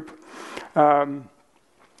initial group.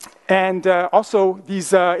 And also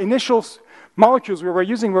these initial molecules we were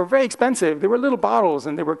using were very expensive. They were little bottles,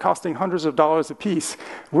 and they were costing hundreds of dollars a piece.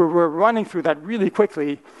 We were running through that really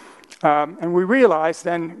quickly. And we realized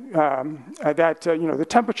then that the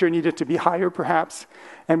temperature needed to be higher, perhaps,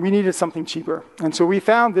 and we needed something cheaper. And so we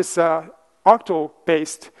found this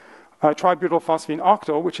octyl-based tributylphosphine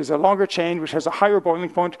octyl, which is a longer chain, which has a higher boiling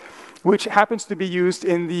point, which happens to be used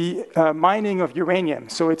in the mining of uranium.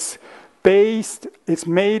 So it's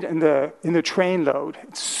made in the train load.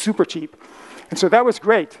 It's super cheap, and so that was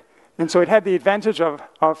great. And so it had the advantage of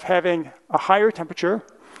having a higher temperature,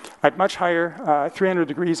 at much higher, 300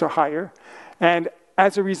 degrees or higher. And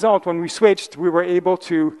as a result, when we switched, we were able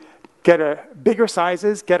to get bigger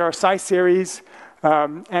sizes, get our size series,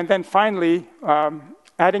 and then finally,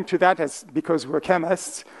 adding to that, because we're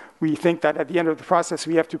chemists, we think that at the end of the process,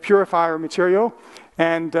 we have to purify our material,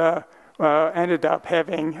 and ended up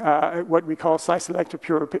having what we call size selective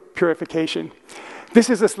purification. This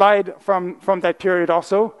is a slide from that period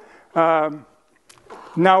also.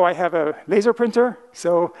 Now I have a laser printer,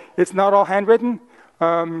 so it's not all handwritten.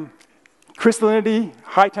 Crystallinity,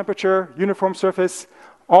 high temperature, uniform surface,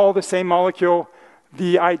 all the same molecule.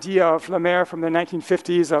 The idea of Lemaire from the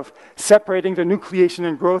 1950s of separating the nucleation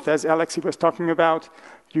and growth, as Alexei was talking about.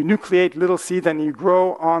 You nucleate little seeds and you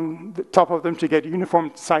grow on the top of them to get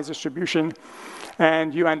uniform size distribution.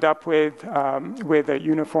 And you end up with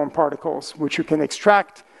uniform particles, which you can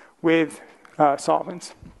extract with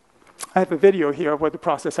solvents. I have a video here of what the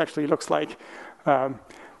process actually looks like.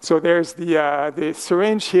 So there's the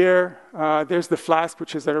syringe here. There's the flask,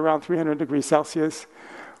 which is at around 300 degrees Celsius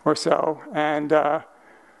or so. And the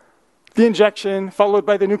injection, followed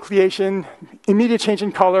by the nucleation, immediate change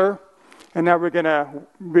in color. And now we're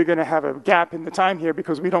gonna have a gap in the time here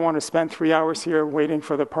because we don't want to spend 3 hours here waiting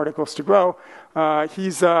for the particles to grow. The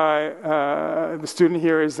student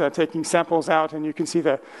here is taking samples out, and you can see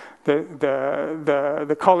the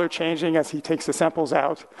color changing as he takes the samples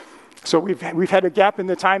out. So we've had a gap in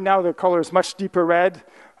the time now. The color is much deeper red.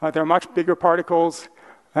 They're much bigger particles,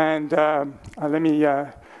 and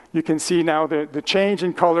you can see now the change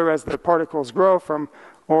in color as the particles grow from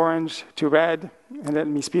orange to red, and let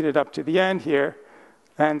me speed it up to the end here.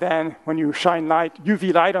 And then when you shine light,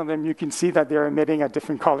 UV light on them, you can see that they're emitting at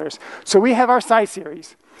different colors. So we have our size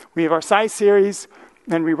series. We have our size series,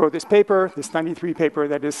 and we wrote this paper, this 93 paper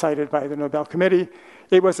that is cited by the Nobel Committee.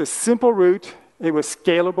 It was a simple route. It was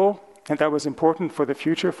scalable, and that was important for the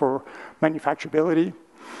future for manufacturability.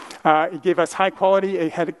 It gave us high quality.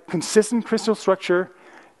 It had a consistent crystal structure.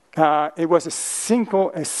 It was a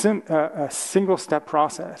single step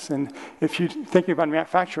process. And if you're thinking about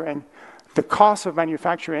manufacturing, the cost of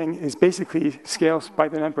manufacturing is basically scales by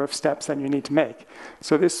the number of steps that you need to make.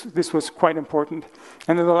 So this was quite important.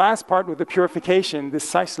 And then the last part with the purification, this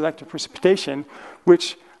size-selective precipitation,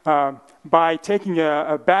 which by taking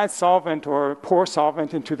a bad solvent or a poor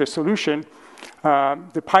solvent into the solution,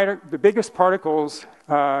 the biggest particles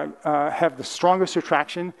have the strongest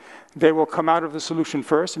attraction. They will come out of the solution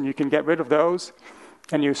first, and you can get rid of those.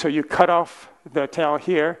 And so you cut off the tail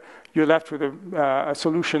here. You're left with a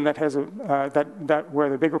solution that has where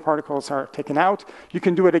the bigger particles are taken out. You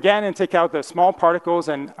can do it again and take out the small particles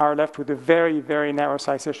and are left with a very, very narrow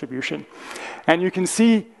size distribution. And you can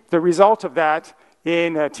see the result of that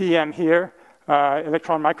in TEM here.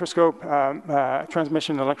 Electron microscope,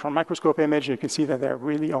 transmission electron microscope image. You can see that they're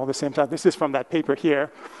really all the same size. This is from that paper here.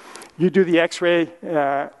 You do the X-ray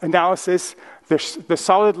analysis. The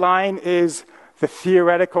solid line is the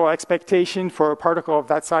theoretical expectation for a particle of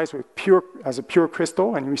that size as a pure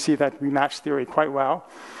crystal, and we see that we match theory quite well.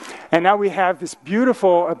 And now we have this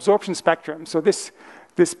beautiful absorption spectrum. So this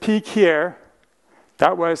peak here,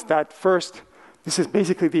 that was that first. This is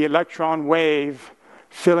basically the electron wave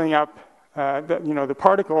filling up the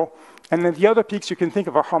particle. And then the other peaks you can think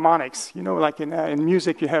of are harmonics. Like in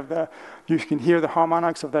music, you can hear the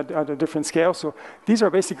harmonics of the different scales. So these are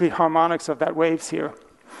basically harmonics of that waves here.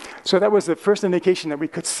 So that was the first indication that we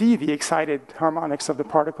could see the excited harmonics of the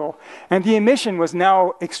particle. And the emission was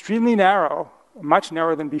now extremely narrow, much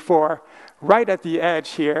narrower than before, right at the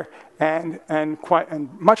edge here, and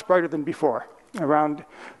much brighter than before, around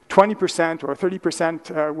 20% or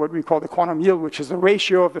 30%, what we call the quantum yield, which is the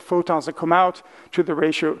ratio of the photons that come out to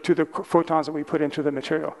the photons that we put into the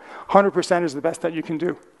material. 100% is the best that you can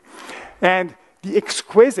do. And the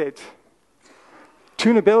exquisite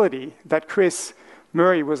tunability that Chris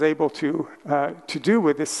Murray was able to do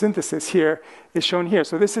with this synthesis here is shown here.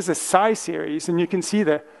 So this is a size series, and you can see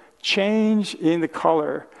the change in the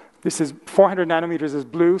color. This is 400 nanometers is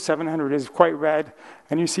blue, 700 is quite red,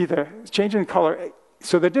 and you see the change in color.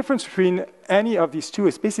 So the difference between any of these two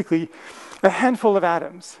is basically a handful of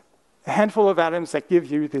atoms that give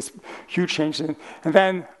you this huge change. And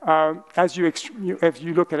then as you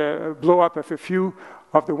look at a blow up of a few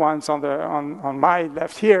of the ones on my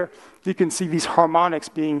left here, you can see these harmonics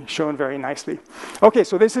being shown very nicely. Okay,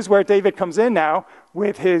 so this is where David comes in now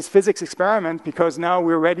with his physics experiment, because now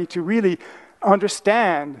we're ready to really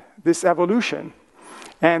understand this evolution.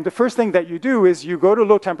 And the first thing that you do is you go to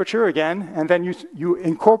low temperature again, and then you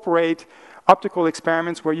incorporate optical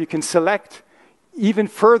experiments where you can select even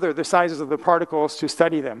further the sizes of the particles to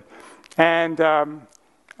study them. And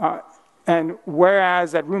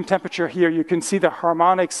whereas at room temperature here, you can see the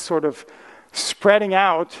harmonics sort of spreading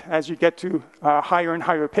out as you get to higher and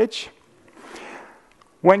higher pitch.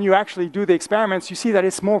 When you actually do the experiments, you see that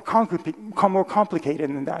it's more complicated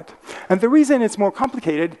than that. And the reason it's more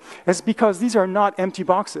complicated is because these are not empty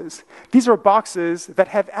boxes. These are boxes that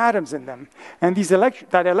have atoms in them. And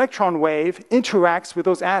that electron wave interacts with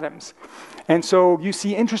those atoms. And so you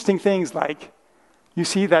see interesting things like you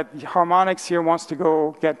see that the harmonics here wants to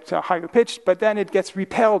go get higher pitched, but then it gets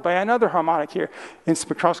repelled by another harmonic here. In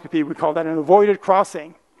spectroscopy, we call that an avoided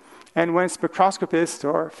crossing. And when spectroscopists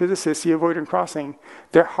or physicists see avoided crossing,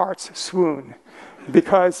 their hearts swoon,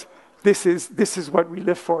 because this is what we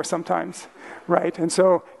live for sometimes, right? And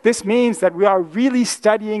so this means that we are really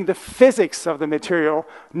studying the physics of the material,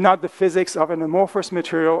 not the physics of an amorphous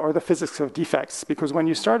material or the physics of defects. Because when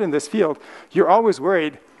you start in this field, you're always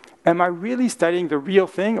worried, am I really studying the real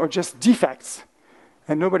thing or just defects?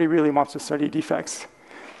 And nobody really wants to study defects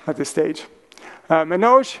at this stage.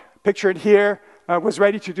 Manoj, pictured here, was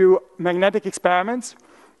ready to do magnetic experiments.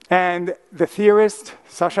 And the theorist,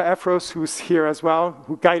 Sasha Efros, who's here as well,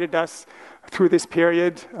 who guided us through this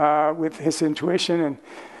period with his intuition.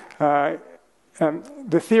 And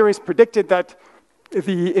the theorist predicted that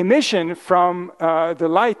the emission from the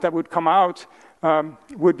light that would come out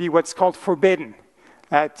would be what's called forbidden,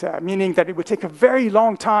 meaning that it would take a very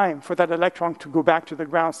long time for that electron to go back to the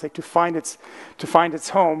ground state to find its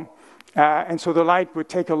home. And so the light would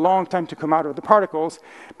take a long time to come out of the particles.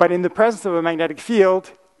 But in the presence of a magnetic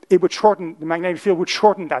field, it would shorten, the magnetic field would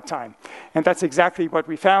shorten that time. And that's exactly what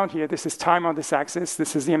we found here. This is time on this axis.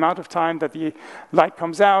 This is the amount of time that the light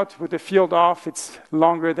comes out. With the field off, it's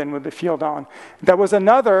longer than with the field on. That was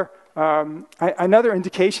another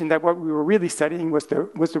indication that what we were really studying was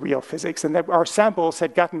the real physics, and that our samples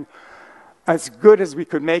had gotten as good as we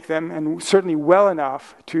could make them, and certainly well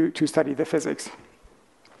enough to study the physics.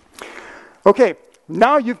 Okay,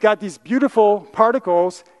 now you've got these beautiful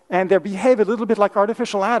particles, and they behave a little bit like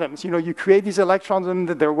artificial atoms. You know, you create these electrons, and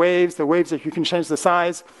they're waves, the waves that you can change the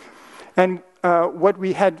size. And what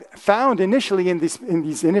we had found initially in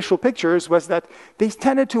these initial pictures was that they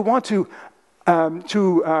tended to want to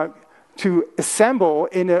assemble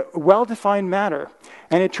in a well-defined manner.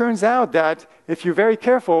 And it turns out that if you're very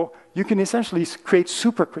careful, you can essentially create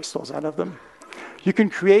supercrystals out of them. You can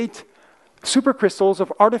create supercrystals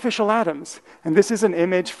of artificial atoms. And this is an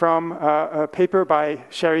image from a paper by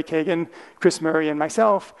Sherry Kagan, Chris Murray, and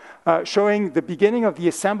myself, showing the beginning of the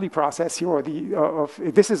assembly process here, or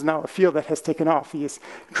this is now a field that has taken off. He is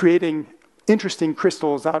creating interesting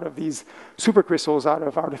crystals out of these supercrystals out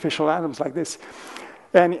of artificial atoms like this.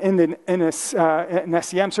 And in an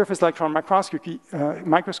SEM surface electron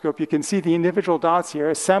microscope, you can see the individual dots here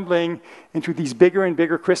assembling into these bigger and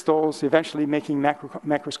bigger crystals, eventually making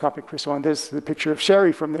macroscopic crystal. And this is a picture of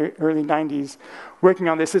Sherry from the early 90s working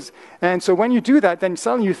on this. And so when you do that, then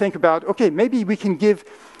suddenly you think about, okay, maybe we can give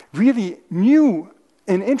really new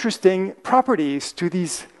and interesting properties to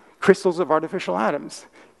these crystals of artificial atoms.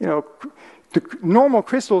 You know, the normal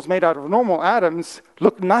crystals made out of normal atoms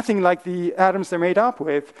look nothing like the atoms they're made up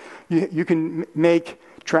with. You can make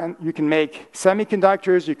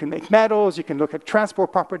semiconductors, you can make metals, you can look at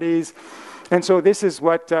transport properties. And so this is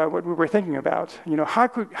what we were thinking about. You know, how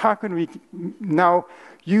can we now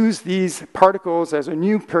use these particles as a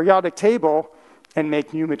new periodic table and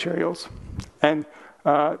make new materials? And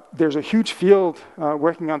there's a huge field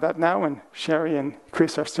working on that now, and Sherry and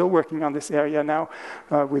Chris are still working on this area now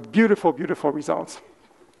with beautiful, beautiful results.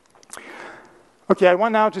 Okay, I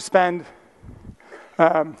want now to spend...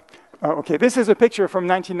 okay, this is a picture from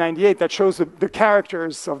 1998 that shows the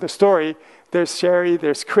characters of the story. There's Sherry,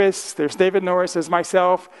 there's Chris, there's David Norris, there's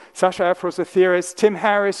myself, Sasha Efros, the theorist, Tim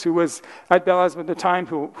Harris, who was at Bellas at the time,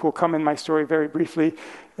 who will come in my story very briefly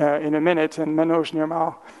in a minute, and Manoj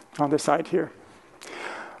Nirmal on the side here.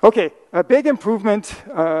 Okay, a big improvement,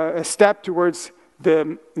 a step towards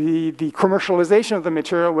the commercialization of the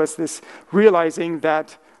material was this realizing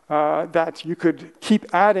that you could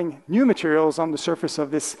keep adding new materials on the surface of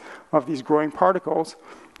these growing particles.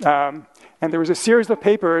 And there was a series of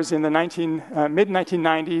papers in the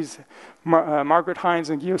mid-1990s. Margaret Hines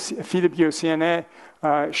and Philippe Guillaume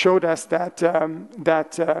showed us that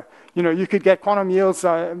you know, you could get quantum yields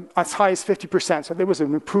as high as 50%. So there was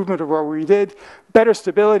an improvement of what we did, better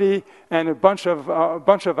stability, and a bunch of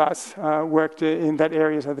us worked in that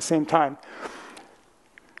areas at the same time,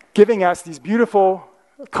 giving us these beautiful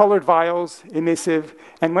colored vials, emissive.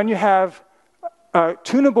 And when you have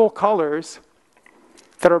tunable colors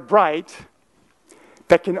that are bright,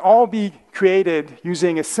 that can all be created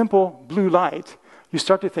using a simple blue light, you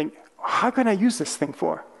start to think, how can I use this thing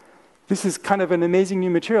for? This is kind of an amazing new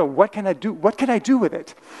material. What can I do? What can I do with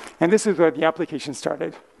it? And this is where the application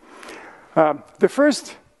started. The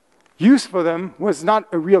first use for them was not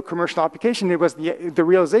a real commercial application. It was the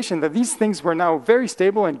realization that these things were now very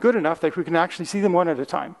stable and good enough that we can actually see them one at a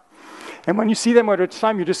time. And when you see them one at a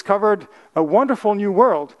time, you discovered a wonderful new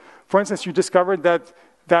world. For instance, you discovered that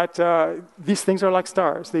that these things are like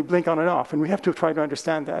stars. They blink on and off, and we have to try to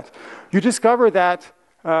understand that. You discover that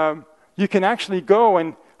you can actually go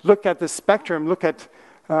and look at the spectrum, look at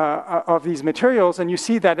of these materials, and you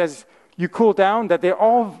see that as you cool down, that they're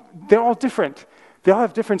all different. They all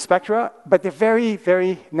have different spectra, but they're very,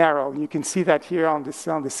 very narrow. You can see that here on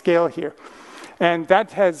the scale here. And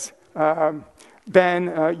that has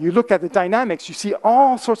then you look at the dynamics, you see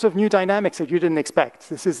all sorts of new dynamics that you didn't expect.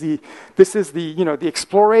 This is the the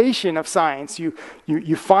exploration of science.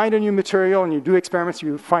 You find a new material and you do experiments,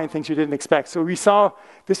 you find things you didn't expect. So we saw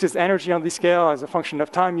this is energy on the scale as a function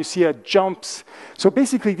of time. You see jumps. So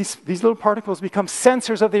basically these little particles become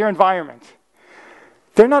sensors of their environment.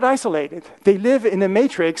 They're not isolated. They live in a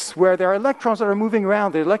matrix where there are electrons that are moving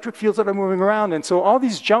around, there are electric fields that are moving around, and so all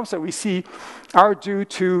these jumps that we see are due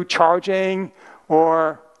to charging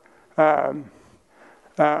or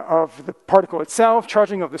of the particle itself,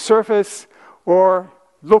 charging of the surface, or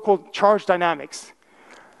local charge dynamics.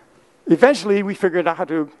 Eventually, we figured out how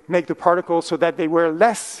to make the particles so that they were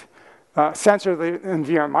less sensor of the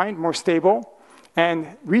environment, more stable.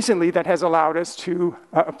 And recently, that has allowed us to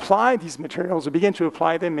apply these materials, or begin to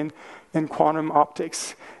apply them in quantum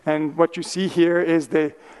optics. And what you see here is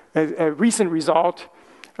a recent result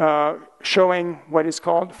showing what is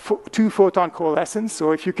called two-photon coalescence.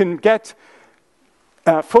 So if you can get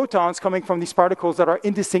photons coming from these particles that are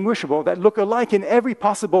indistinguishable, that look alike in every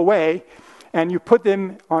possible way, and you put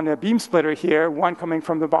them on a beam splitter here, one coming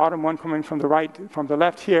from the bottom, one coming from the right, from the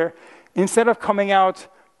left here, instead of coming out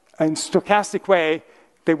in stochastic way,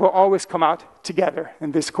 they will always come out together.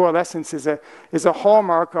 And this coalescence is a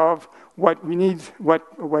hallmark of what we need, what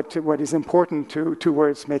is important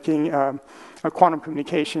towards making a quantum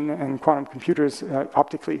communication and quantum computers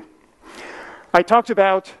optically. I talked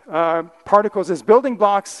about particles as building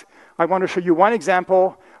blocks. I want to show you one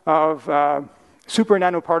example of super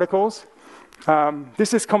nanoparticles.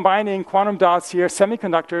 This is combining quantum dots here,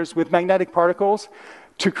 semiconductors, with magnetic particles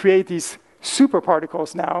to create these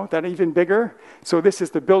superparticles now that are even bigger. So this is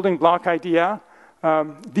the building block idea.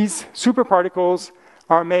 These superparticles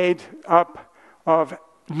are made up of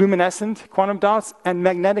luminescent quantum dots and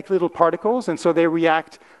magnetic little particles, and so they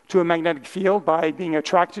react to a magnetic field by being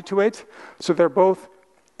attracted to it. So they're both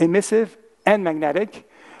emissive and magnetic.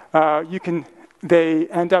 They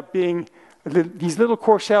end up being these little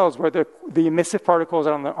core shells where the emissive particles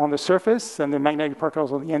are on the surface and the magnetic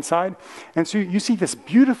particles on the inside. And so you see this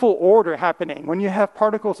beautiful order happening. When you have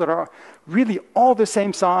particles that are really all the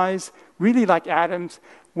same size, really like atoms,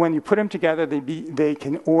 when you put them together, they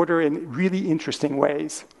can order in really interesting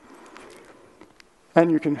ways. And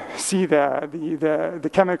you can see the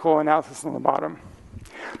chemical analysis on the bottom.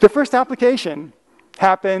 The first application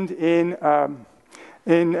happened in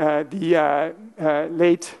the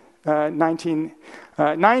late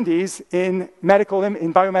 1990s in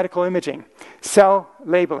biomedical imaging, cell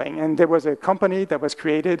labeling. And there was a company that was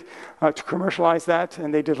created to commercialize that,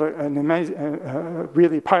 and they did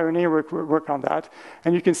really pioneer work on that.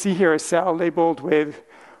 And you can see here a cell labeled with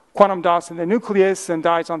quantum dots in the nucleus and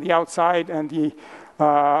dyes on the outside, and the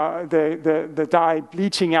dye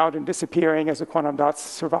bleaching out and disappearing as the quantum dots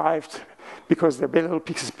survived because they're little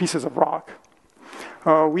pieces of rock.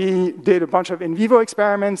 We did a bunch of in vivo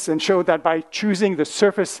experiments and showed that by choosing the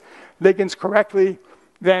surface ligands correctly,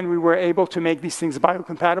 then we were able to make these things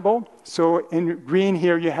biocompatible. So in green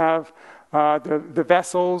here you have the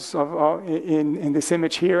vessels in this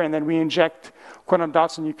image here, and then we inject quantum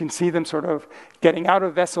dots, and you can see them sort of getting out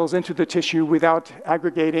of vessels into the tissue without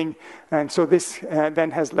aggregating. And so this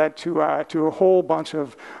then has led to a whole bunch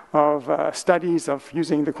of studies of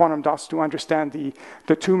using the quantum dots to understand the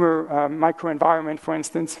tumor microenvironment, for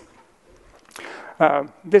instance.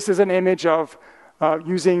 This is an image of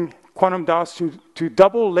using quantum dots to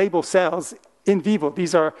double label cells in vivo.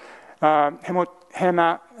 These are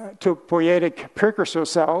hematopoietic precursor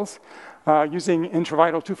cells using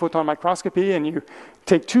intravital two-photon microscopy, and you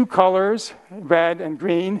take two colors, red and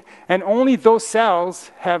green, and only those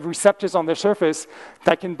cells have receptors on their surface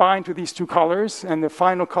that can bind to these two colors, and the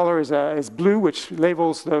final color is blue, which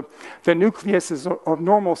labels the nucleus of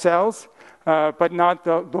normal cells, but not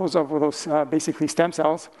those of those basically stem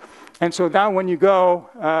cells. And so now when you go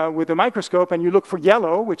with a microscope and you look for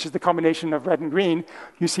yellow, which is the combination of red and green,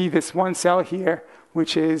 you see this one cell here,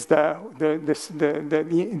 which is the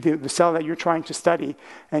cell that you're trying to study,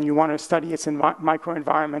 and you want to study its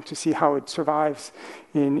microenvironment to see how it survives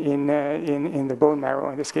in the bone marrow,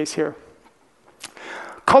 in this case here.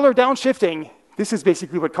 Color downshifting. This is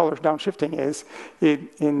basically what color downshifting is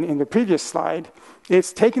in the previous slide.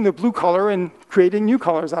 It's taking the blue color and creating new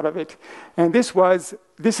colors out of it. And this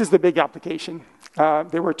is the big application.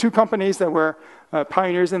 There were two companies that were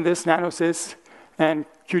pioneers in this, Nanosys and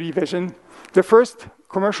QD Vision. The first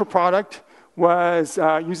commercial product was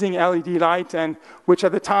using LED light, and which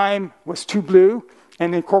at the time was too blue,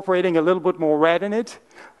 and incorporating a little bit more red in it,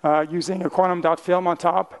 using a quantum dot film on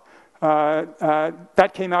top.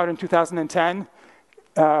 That came out in 2010.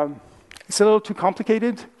 It's a little too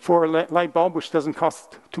complicated for a light bulb, which doesn't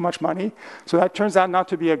cost too much money. So that turns out not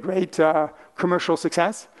to be a great commercial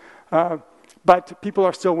success. But people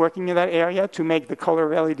are still working in that area to make the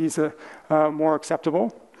color of LEDs more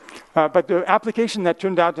acceptable. But the application that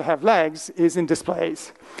turned out to have legs is in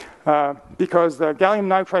displays. Because the gallium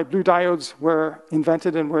nitride blue diodes were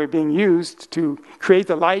invented and were being used to create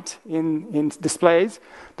the light in displays.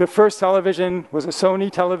 The first television was a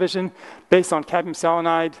Sony television based on cadmium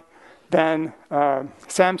selenide. Then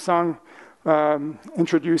Samsung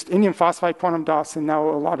introduced indium phosphide quantum dots, and now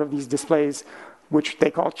a lot of these displays, which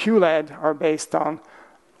they call QLED, are based on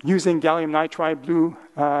using gallium nitride blue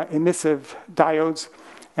emissive diodes,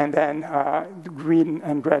 and then green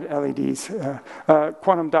and red LEDs,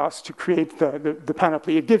 quantum dots to create the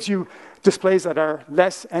panoply. It gives you displays that are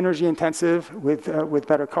less energy intensive with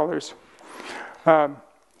better colors.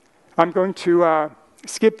 I'm going to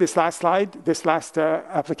skip this last slide, this last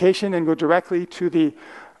application, and go directly to the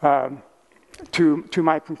to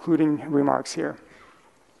my concluding remarks here.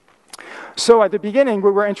 So at the beginning,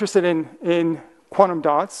 we were interested in quantum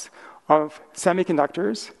dots of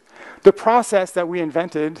semiconductors. The process that we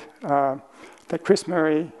invented, that Chris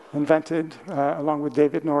Murray invented along with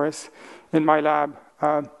David Norris in my lab,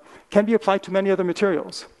 can be applied to many other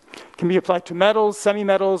materials. Can be applied to metals,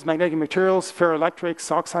 semi-metals, magnetic materials,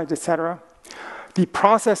 ferroelectrics, oxides, etc. The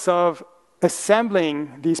process of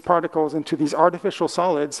assembling these particles into these artificial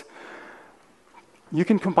solids, you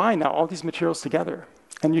can combine now all these materials together.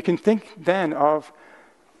 And you can think then of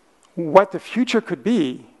what the future could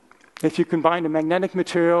be if you combine a magnetic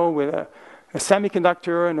material with a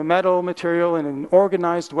semiconductor and a metal material in an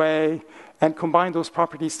organized way and combine those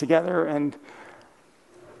properties together and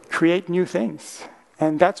create new things.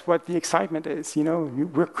 And that's what the excitement is. You know,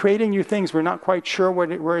 we're creating new things. We're not quite sure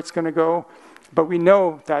where it's going to go, but we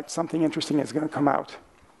know that something interesting is going to come out.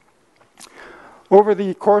 Over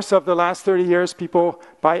the course of the last 30 years, people,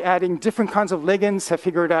 by adding different kinds of ligands, have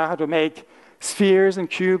figured out how to make spheres and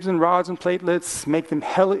cubes and rods and platelets, make them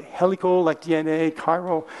helical like DNA,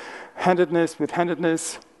 chiral, handedness with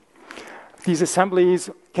handedness. These assemblies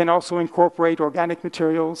can also incorporate organic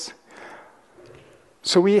materials.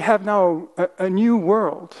 So we have now a new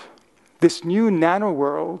world, this new nano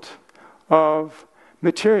world of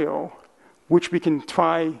material, which we can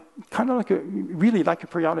try kind of like really like a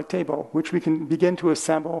periodic table, which we can begin to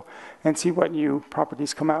assemble and see what new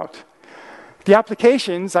properties come out. The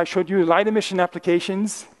applications, I showed you light emission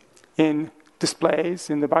applications in displays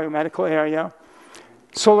in the biomedical area.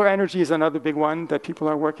 Solar energy is another big one that people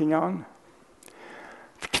are working on.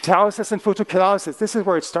 Catalysis and photocatalysis, this is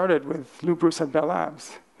where it started with Lou Brus at Bell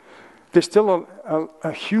Labs. There's still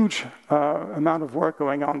a huge amount of work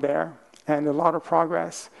going on there and a lot of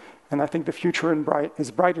progress. And I think the future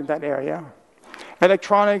is bright in that area.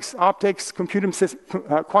 Electronics, optics,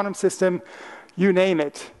 quantum system, you name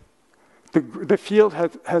it. The field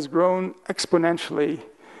has grown exponentially.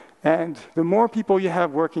 And the more people you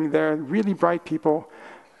have working there, really bright people,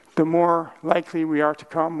 the more likely we are to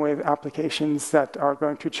come with applications that are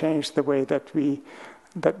going to change the way that we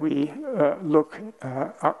look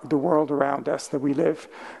the world around us, that we live,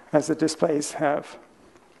 as the displays have.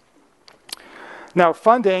 Now,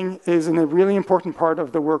 funding is a really important part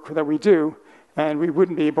of the work that we do, and we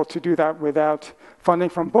wouldn't be able to do that without funding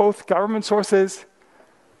from both government sources,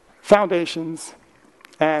 foundations,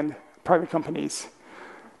 and private companies.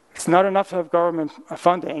 It's not enough to have government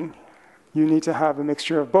funding. You need to have a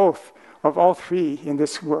mixture of both, of all three in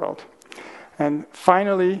this world. And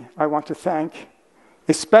finally, I want to thank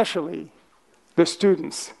especially the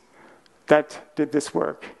students that did this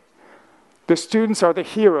work. The students are the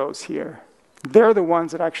heroes here. They're the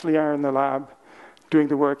ones that actually are in the lab doing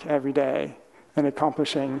the work every day and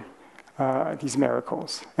accomplishing these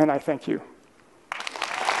miracles. And I thank you.